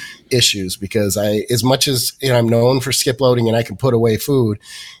issues because as much as I'm known for skip loading and I can put away food,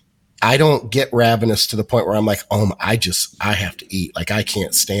 I don't get ravenous to the point where I'm like, I have to eat. Like, I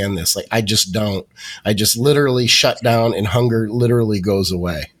can't stand this. Like, I just don't. I just literally shut down and hunger literally goes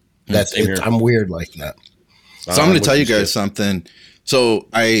away. That's it. I'm weird like that. So I'm going to tell you guys something. So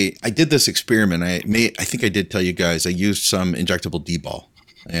I did this experiment. I think I did tell you guys, I used some injectable D-ball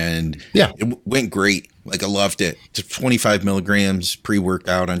and it went great. Like, I loved it. To 25 milligrams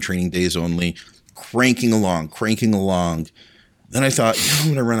pre-workout on training days only, cranking along. Then I thought, I'm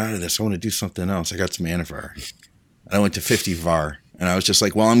going to run out of this. I want to do something else. I got some Anavar. And I went to 50 VAR. And I was just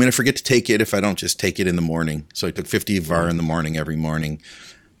like, well, I'm going to forget to take it if I don't just take it in the morning. So I took 50 VAR in the morning every morning.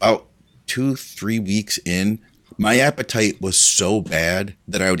 About 2-3 weeks in, my appetite was so bad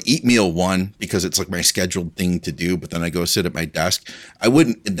that I would eat meal 1 because it's like my scheduled thing to do. But then I go sit at my desk.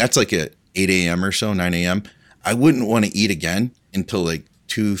 That's like at 8 a.m. or so, 9 a.m. I wouldn't want to eat again until like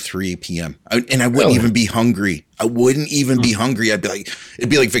 2-3 p.m. And I wouldn't even be hungry. I'd be like, it'd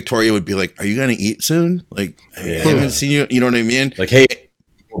be like Victoria would be like, "Are you going to eat soon?" Like, I haven't seen you. You know what I mean? Like, hey,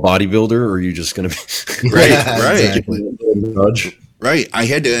 bodybuilder, or are you just going to be right? Exactly. Right. I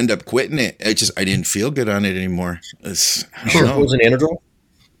had to end up quitting it. I didn't feel good on it anymore. Was it Anadrol?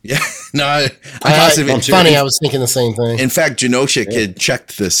 Yeah. No, it's funny. I was thinking the same thing. In fact, Janoschik had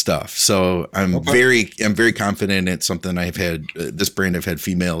checked this stuff. So I'm very confident it's something I've had, this brand I've had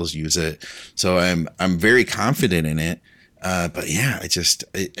females use it. So I'm very confident in it. But yeah,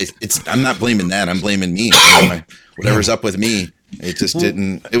 I'm not blaming that. I'm blaming me. Whatever's up with me. It just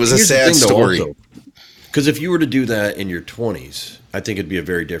didn't, it was a sad story. Because if you were to do that in your 20s, I think it'd be a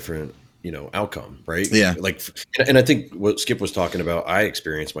very different, outcome, right? Yeah. Like, and I think what Skip was talking about, I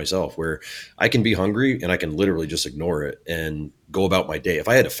experienced myself where I can be hungry and I can literally just ignore it and go about my day. If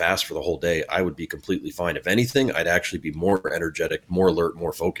I had to fast for the whole day, I would be completely fine. If anything, I'd actually be more energetic, more alert,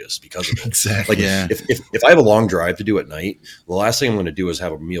 more focused because of it. Exactly. Like if I have a long drive to do at night, the last thing I'm going to do is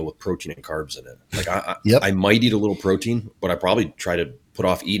have a meal with protein and carbs in it. Like I might eat a little protein, but I probably try to put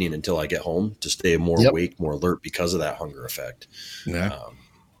off eating until I get home to stay more awake, more alert because of that hunger effect. Yeah.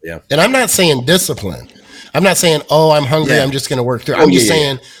 And I'm not saying discipline. I'm not saying, I'm hungry. I'm just going to work through. I'm just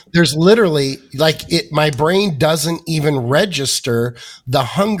saying there's literally my brain doesn't even register the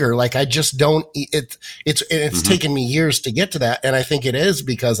hunger. Like I just don't it's taken me years to get to that. And I think it is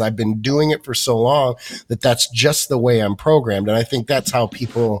because I've been doing it for so long that's just the way I'm programmed. And I think that's how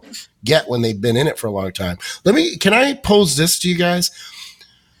people get when they've been in it for a long time. Can I pose this to you guys?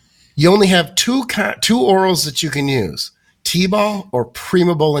 You only have two orals that you can use. T-ball or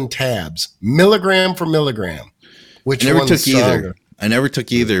Primobolan tabs, milligram for milligram. Which I never took stronger? I never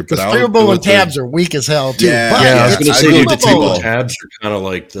took either. But Primobolan tabs are weak as hell too. Yeah, I was going to say the T-ball tabs are kind of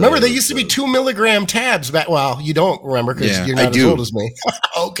like. Remember, they used to be 2 milligram tabs back. Well, you don't remember because you're not as old as me.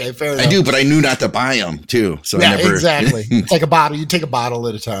 Okay, fair enough. I do, but I knew not to buy them too. So exactly. It's like a bottle. You take a bottle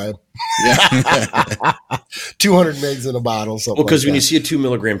at a time. Yeah. 200 megs in a bottle. Well, because when you see a 2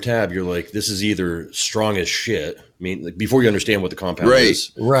 milligram tab, you're like, this is either strong as shit. I mean, like, before you understand what the compound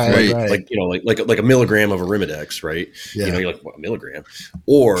is, right. Like, you know, like a milligram of Arimidex, right? Yeah. You know, you're like, what, a milligram?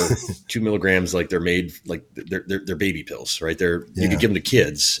 Or 2 milligrams, like they're made like they're baby pills, right? You could give them to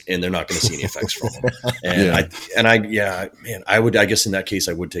kids, and they're not going to see any effects from them. And I guess in that case,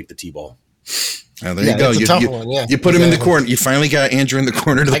 I would take the T-ball. Oh, there you go. You put him in the corner. You finally got Andrew in the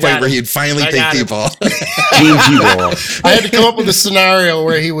corner to the point where he'd finally take T-ball. Team T-ball. I had to come up with a scenario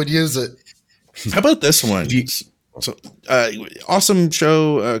where he would use it. How about this one? So, awesome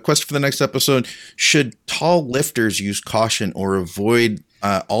show. Question for the next episode: should tall lifters use caution or avoid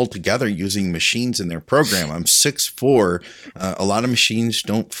altogether using machines in their program? I'm 6'4". A lot of machines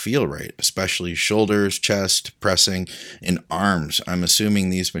don't feel right, especially shoulders, chest, pressing, and arms. I'm assuming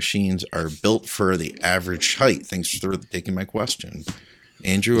these machines are built for the average height. Thanks for taking my question.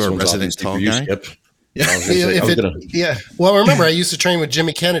 Andrew, our resident tall guy. Yeah. Well, remember, I used to train with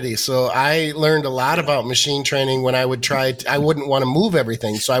Jimmy Kennedy, so I learned a lot about machine training when I would I wouldn't want to move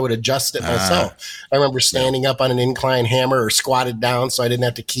everything, so I would adjust it myself. I remember standing up on an incline hammer or squatted down so I didn't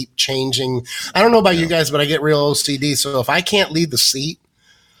have to keep changing. I don't know about you guys, but I get real OCD. So if I can't leave the seat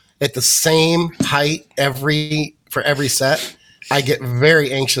at the same height for every set, I get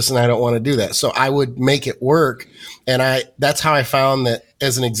very anxious and I don't want to do that. So I would make it work. And that's how I found that,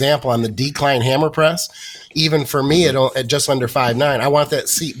 as an example, on the decline hammer press, even for me at just under 5'9", I want that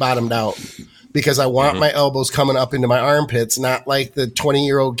seat bottomed out because I want my elbows coming up into my armpits, not like the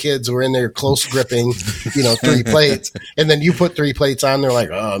 20-year-old kids who are in there close gripping, 3 plates. And then you put 3 plates on, they're like,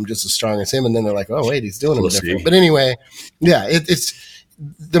 oh, I'm just as strong as him. And then they're like, oh, wait, he's doing them different. But anyway, yeah, it's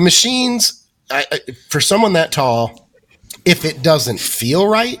the machines, for someone that tall, if it doesn't feel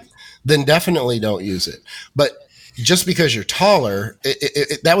right, then definitely don't use it. But just because you're taller,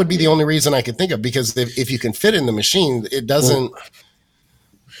 that would be the only reason I could think of, because if you can fit in the machine, it doesn't.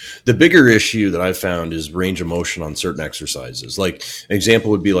 The bigger issue that I've found is range of motion on certain exercises. Like an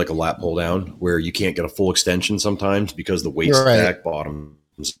example would be like a lat pull down, where you can't get a full extension sometimes because the waist back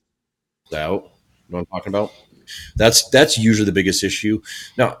bottoms out. You know what I'm talking about? That's usually the biggest issue.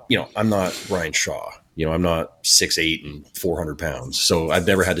 Now, I'm not Ryan Shaw. I'm not 6'8" and 400 pounds, so I've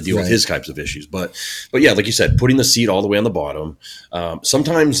never had to deal with his types of issues. But yeah, like you said, putting the seat all the way on the bottom.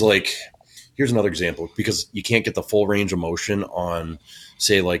 Sometimes, like, here's another example, because you can't get the full range of motion on,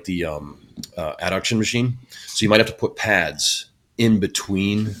 say, like the adduction machine. So you might have to put pads in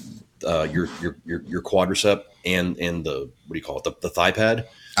between your quadricep and the, what do you call it, the thigh pad.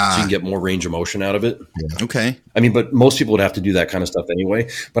 So you can get more range of motion out of it. Yeah. Okay. I mean, but most people would have to do that kind of stuff anyway.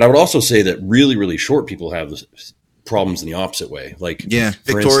 But I would also say that really, really short people have problems in the opposite way. Like,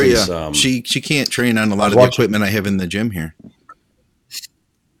 Victoria, instance, she can't train on a lot of the equipment I have in the gym here.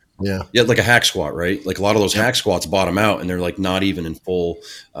 Yeah. Yeah, like a hack squat, right? Like a lot of those hack squats bottom out and they're like not even in full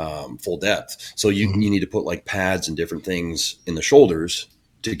depth. So you need to put like pads and different things in the shoulders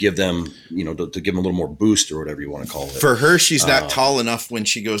to give them, to give them a little more boost or whatever you want to call it. For her, she's not tall enough when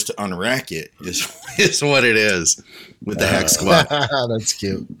she goes to unrack it, is what it is with the hack squat. That's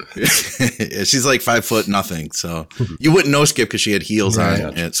cute. She's like 5 foot nothing. So you wouldn't know, Skip, because she had heels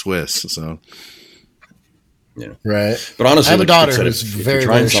on at Swiss. So. Yeah. Right. But honestly, I have a daughter said, who's very,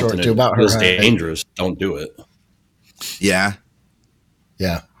 very short too. About her, dangerous. Don't do it. Yeah.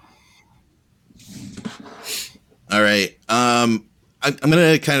 Yeah. All right. I'm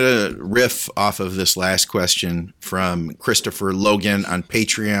going to kind of riff off of this last question from Christopher Logan on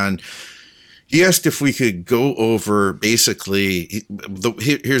Patreon. He asked if we could go over basically,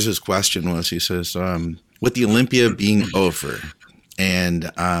 here's his question was, he says, with the Olympia being over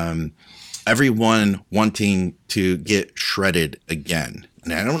and everyone wanting to get shredded again.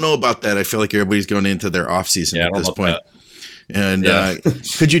 And I don't know about that. I feel like everybody's going into their off season at this point. That. And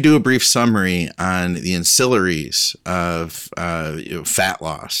could you do a brief summary on the ancillaries of fat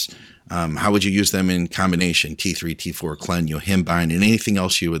loss? How would you use them in combination, T3, T4, Clen, Yohimbine, and anything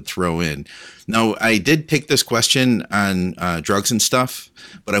else you would throw in? Now, I did take this question on drugs and stuff,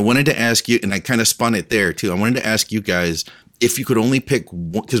 but I wanted to ask you, and I kind of spun it there too. I wanted to ask you guys if you could only pick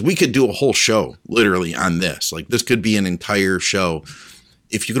one, because we could do a whole show literally on this. Like this could be an entire show.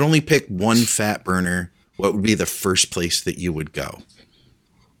 If you could only pick one fat burner, what would be the first place that you would go?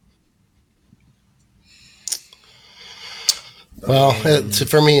 Well,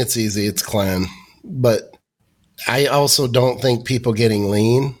 for me, it's easy. It's Clen. But I also don't think people getting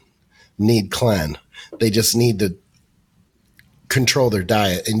lean need Clen. They just need to control their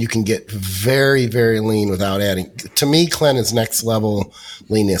diet. And you can get very, very lean without adding. To me, Clen is next level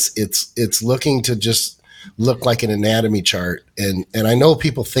leanness. It's looking to just look like an anatomy chart. And I know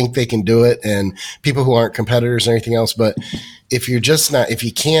people think they can do it, and people who aren't competitors or anything else, but if you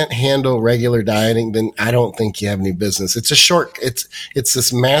can't handle regular dieting, then I don't think you have any business. It's it's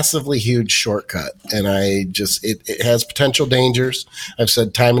this massively huge shortcut. And it has potential dangers. I've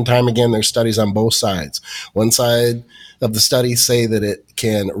said time and time again, there's studies on both sides. One side of the studies say that it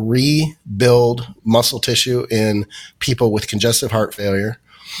can rebuild muscle tissue in people with congestive heart failure.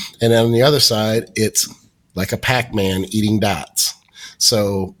 And on the other side, it's like a Pac-Man eating dots.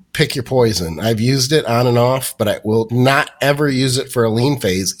 So pick your poison. I've used it on and off, but I will not ever use it for a lean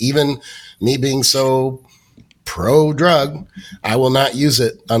phase. Even me being so pro-drug, I will not use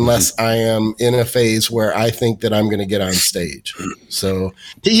it unless I am in a phase where I think that I'm going to get on stage. So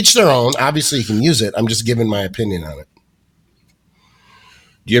to each their own. Obviously, you can use it. I'm just giving my opinion on it.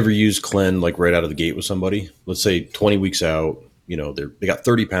 Do you ever use Clen like right out of the gate with somebody? Let's say 20 weeks out, they got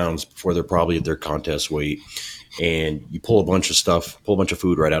 30 pounds before they're probably at their contest weight, and you pull a bunch of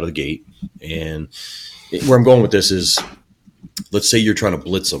food right out of the gate. And where I'm going with this is, let's say you're trying to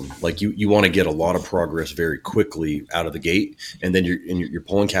blitz them. Like you want to get a lot of progress very quickly out of the gate, and then you're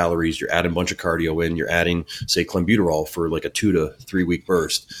pulling calories, you're adding a bunch of cardio in, you're adding, say, clenbuterol for like a 2 to 3 week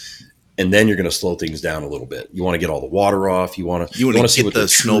burst. And then you're going to slow things down a little bit. You want to get all the water off. You want to see what the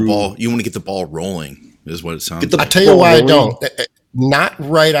snowball. You want to get the ball rolling, is what it sounds like. I'll tell you why I don't. Not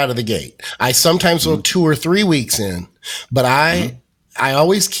right out of the gate. I sometimes will 2 or 3 weeks in, but I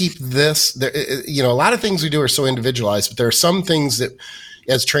always keep this. A lot of things we do are so individualized, but there are some things that,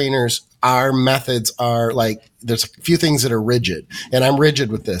 as trainers, our methods are like, there's a few things that are rigid, and I'm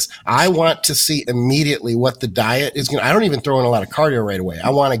rigid with this. I want to see immediately what the diet is going to, I don't even throw in a lot of cardio right away. I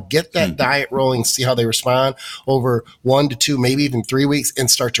want to get that diet rolling, see how they respond over 1 to 2, maybe even 3 weeks,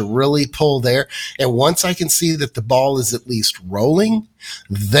 and start to really pull there. And once I can see that the ball is at least rolling,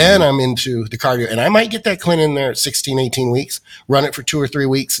 then I'm into the cardio. And I might get that Clen in there at 16, 18 weeks, run it for 2 or 3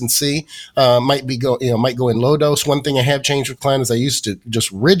 weeks and see. Might go in low dose. One thing I have changed with Clen is I used to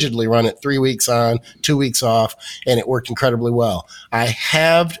just rigidly run it 3 weeks on, 2 weeks off, and it worked incredibly well. I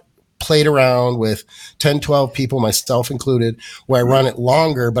have played around with 10, 12 people, myself included, where I run it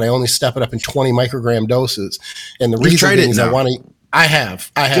longer, but I only step it up in 20 microgram doses. And the reason is I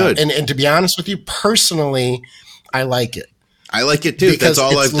have. Good. And to be honest with you, personally, I like it. I like it too. That's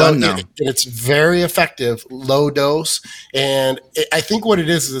all I've done now. It's very effective, low dose. And I think what it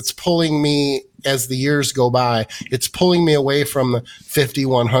is it's pulling me, as the years go by, it's pulling me away from the 50,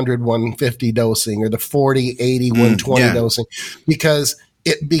 100, 150 dosing, or the 40, 80, 120 dosing, because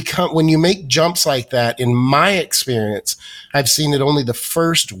when you make jumps like that, in my experience, I've seen it only the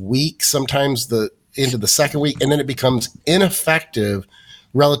first week, sometimes into the second week, and then it becomes ineffective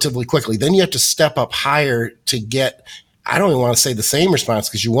relatively quickly. Then you have to step up higher to get, I don't even want to say the same response,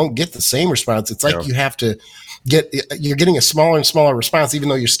 because you won't get the same response. It's like you have to you're getting a smaller and smaller response, even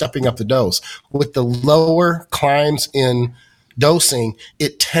though you're stepping up the dose. With the lower climbs in dosing,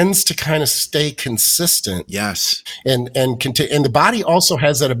 it tends to kind of stay consistent. Yes. And the body also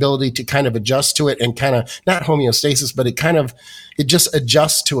has that ability to kind of adjust to it, and kind of, not homeostasis, but it just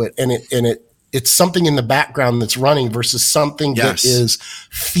adjusts to it. And it's something in the background that's running versus something that is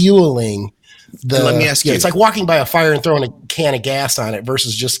fueling let me ask you. It's like walking by a fire and throwing a can of gas on it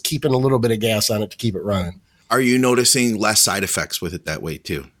versus just keeping a little bit of gas on it to keep it running. Are you noticing less side effects with it that way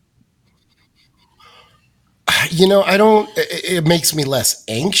too? I don't. It makes me less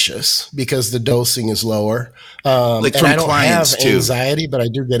anxious because the dosing is lower. Like from and I don't clients have too. Anxiety, but I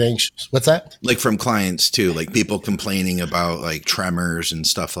do get anxious. What's that? Like from clients too, like people complaining about like tremors and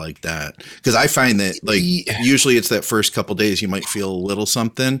stuff like that. Because I find that usually it's that first couple days you might feel a little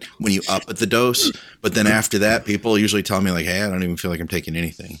something when you up at the dose, but then after that, people usually tell me like, "Hey, I don't even feel like I'm taking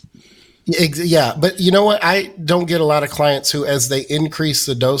anything." Yeah, but you know what? I don't get a lot of clients who, as they increase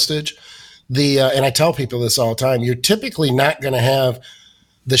the dosage, and I tell people this all the time, you're typically not going to have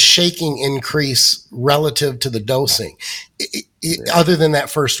the shaking increase relative to the dosing, other than that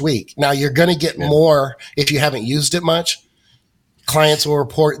first week. Now, you're going to get more if you haven't used it much. Clients will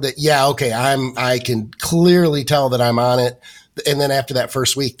report that, I can clearly tell that I'm on it. And then after that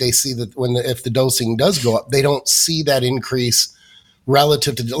first week, they see that if the dosing does go up, they don't see that increase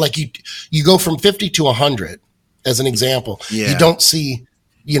relative to, like, you go from 50 to 100 as an example. You don't see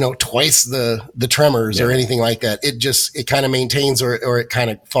twice the tremors or anything like that. It kind of maintains or it kind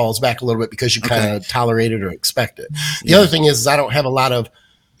of falls back a little bit because you kind of tolerate it or expect it. The other thing is I don't have a lot of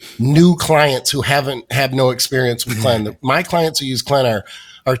new clients who have no experience with Clen. My clients who use Clen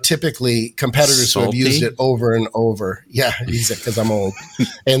are typically competitors who have used it over and over. Yeah, because I'm old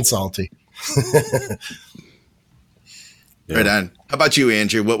and salty. Right on. How about you,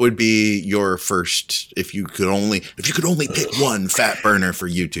 Andrew? What would be your first if you could only pick one fat burner for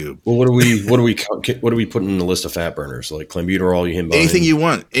YouTube? Well, what do we put in the list of fat burners, like clenbuterol, yohimbine? Anything you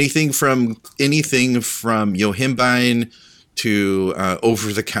want. Anything from yohimbine to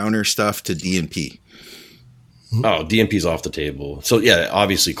over the counter stuff to DNP. Oh, DNP's off the table. So yeah,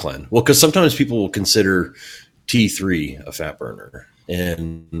 obviously Clen. Well, because sometimes people will consider T3 a fat burner,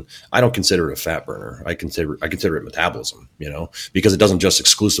 and I don't consider it a fat burner. I consider it metabolism, because it doesn't just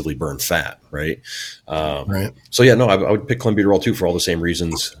exclusively burn fat, right? Right. So yeah, no, I would pick clenbuterol too for all the same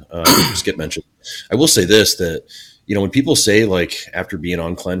reasons Skip mentioned. I will say this, that when people say, like, after being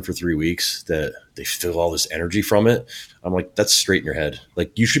on Clen for 3 weeks that they feel all this energy from it, I'm like, that's straight in your head.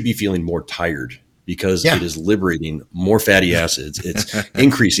 Like, you should be feeling more tired, because it is liberating more fatty acids. It's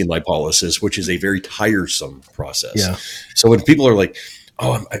increasing lipolysis, which is a very tiresome process. Yeah. So when people are like,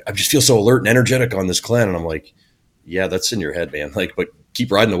 oh, I just feel so alert and energetic on this Clen, and I'm like, yeah, that's in your head, man. Like, but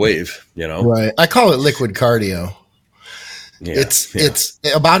keep riding the wave, Right. I call it liquid cardio. Yeah, it's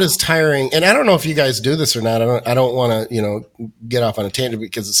about as tiring. And I don't know if you guys do this or not. I don't want to, get off on a tangent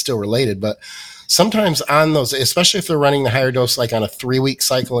because it's still related, but sometimes on those, especially if they're running the higher dose, like on a 3-week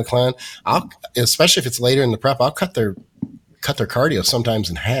cycle of Clen, especially if it's later in the prep, I'll cut their cardio sometimes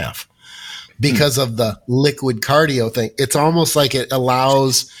in half because of the liquid cardio thing. It's almost like it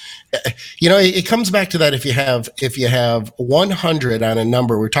allows, it comes back to that. If you have 100 on a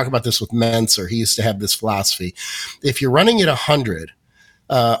number, we talk about this with Menser. He used to have this philosophy. If you're running at 100,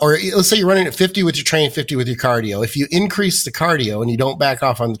 or let's say you're running at 50 with your training, 50 with your cardio. If you increase the cardio and you don't back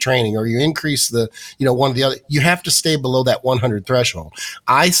off on the training, or you increase the, one or the other, you have to stay below that 100 threshold.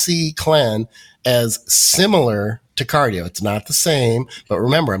 I see Clen as similar to cardio. It's not the same, but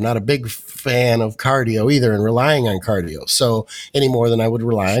remember, I'm not a big fan of cardio either and relying on cardio. So any more than I would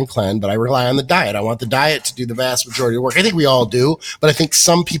rely on Clen, but I rely on the diet. I want the diet to do the vast majority of the work. I think we all do, but I think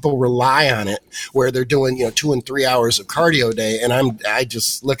some people rely on it where they're doing, 2 and 3 hours of cardio a day. And I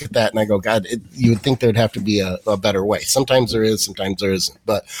just look at that and I go, God, you would think there'd have to be a better way. Sometimes there is, sometimes there isn't.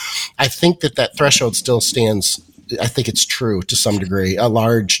 But I think that threshold still stands. I think it's true to some degree, a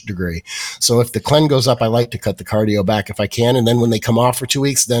large degree. So if the Clen goes up, I like to cut the cardio back if I can. And then when they come off for 2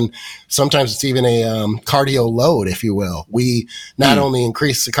 weeks, then sometimes it's even a cardio load, if you will. We not only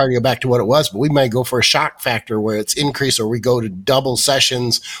increase the cardio back to what it was, but we might go for a shock factor where it's increased, or we go to double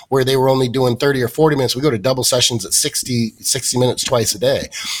sessions where they were only doing 30 or 40 minutes. We go to double sessions at 60 minutes twice a day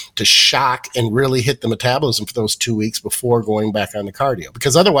to shock and really hit the metabolism for those 2 weeks before going back on the cardio.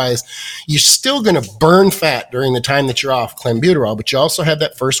 Because otherwise, you're still going to burn fat during the time that you're off clenbuterol, but you also have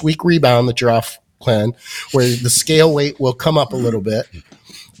that first week rebound that you're off Clen, where the scale weight will come up a little bit.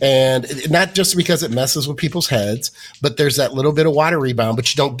 And not just because it messes with people's heads, but there's that little bit of water rebound,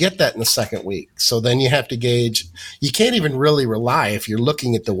 but you don't get that in the second week. So then you have to gauge. You can't even really rely, if you're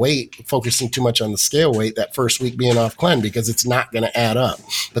looking at the weight, focusing too much on the scale weight, that first week being off Clen, because it's not going to add up.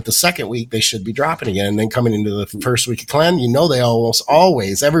 But the second week, they should be dropping again. And then coming into the first week of Clen, they almost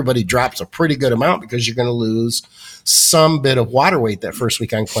always, everybody drops a pretty good amount because you're going to lose some bit of water weight that first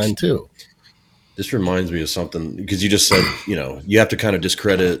week on Clen too. This reminds me of something, because you just said, you have to kind of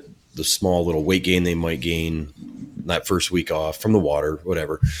discredit the small little weight gain they might gain that first week off from the water,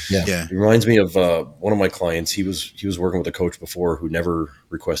 whatever. Yeah. It reminds me of one of my clients. He was working with a coach before who never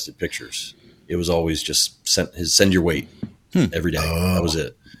requested pictures. It was always just send your weight every day. Oh. That was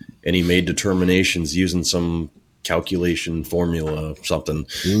it. And he made determinations using some calculation formula, something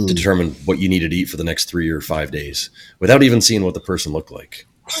to determine what you needed to eat for the next 3 or 5 days without even seeing what the person looked like.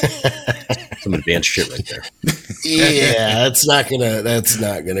 Some advanced shit right there. Yeah, that's not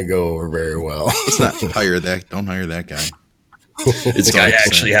gonna go over very well. Don't hire that guy. This guy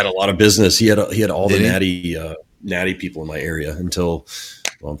actually had a lot of business. He had all the natty people in my area until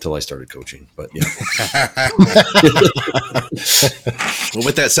I started coaching. But yeah. Well,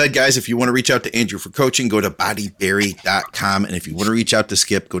 with that said, guys, if you want to reach out to Andrew for coaching, go to bodyberry.com. And if you want to reach out to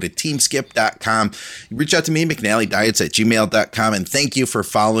Skip, go to teamskip.com. You reach out to me, McNallyDiets@gmail.com. And thank you for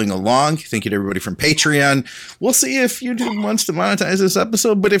following along. Thank you to everybody from Patreon. We'll see if YouTube wants to monetize this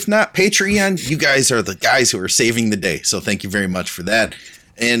episode. But if not, Patreon, you guys are the guys who are saving the day. So thank you very much for that.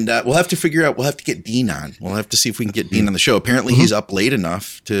 And we'll have to get Dean on. We'll have to see if we can get Dean on the show. Apparently he's up late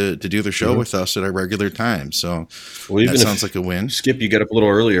enough to do the show with us at our regular time. So that sounds like a win. Skip, you get up a little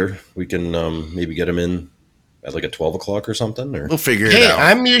earlier. We can maybe get him in at like 12 o'clock or something? Or we'll figure it Hey, out.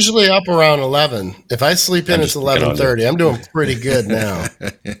 I'm usually up around 11. If I sleep in, it's 11:30. I'm doing pretty good now.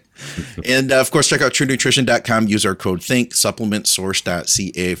 And of course, check out truenutrition.com. Use our code THINK,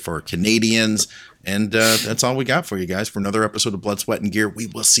 supplementsource.ca for Canadians. And that's all we got for you guys for another episode of Blood, Sweat, and Gear. We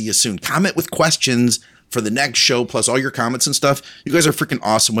will see you soon. Comment with questions for the next show, plus all your comments and stuff. You guys are freaking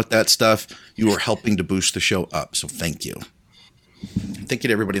awesome with that stuff. You are helping to boost the show up. So thank you. Thank you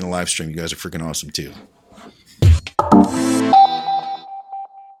to everybody in the live stream. You guys are freaking awesome too.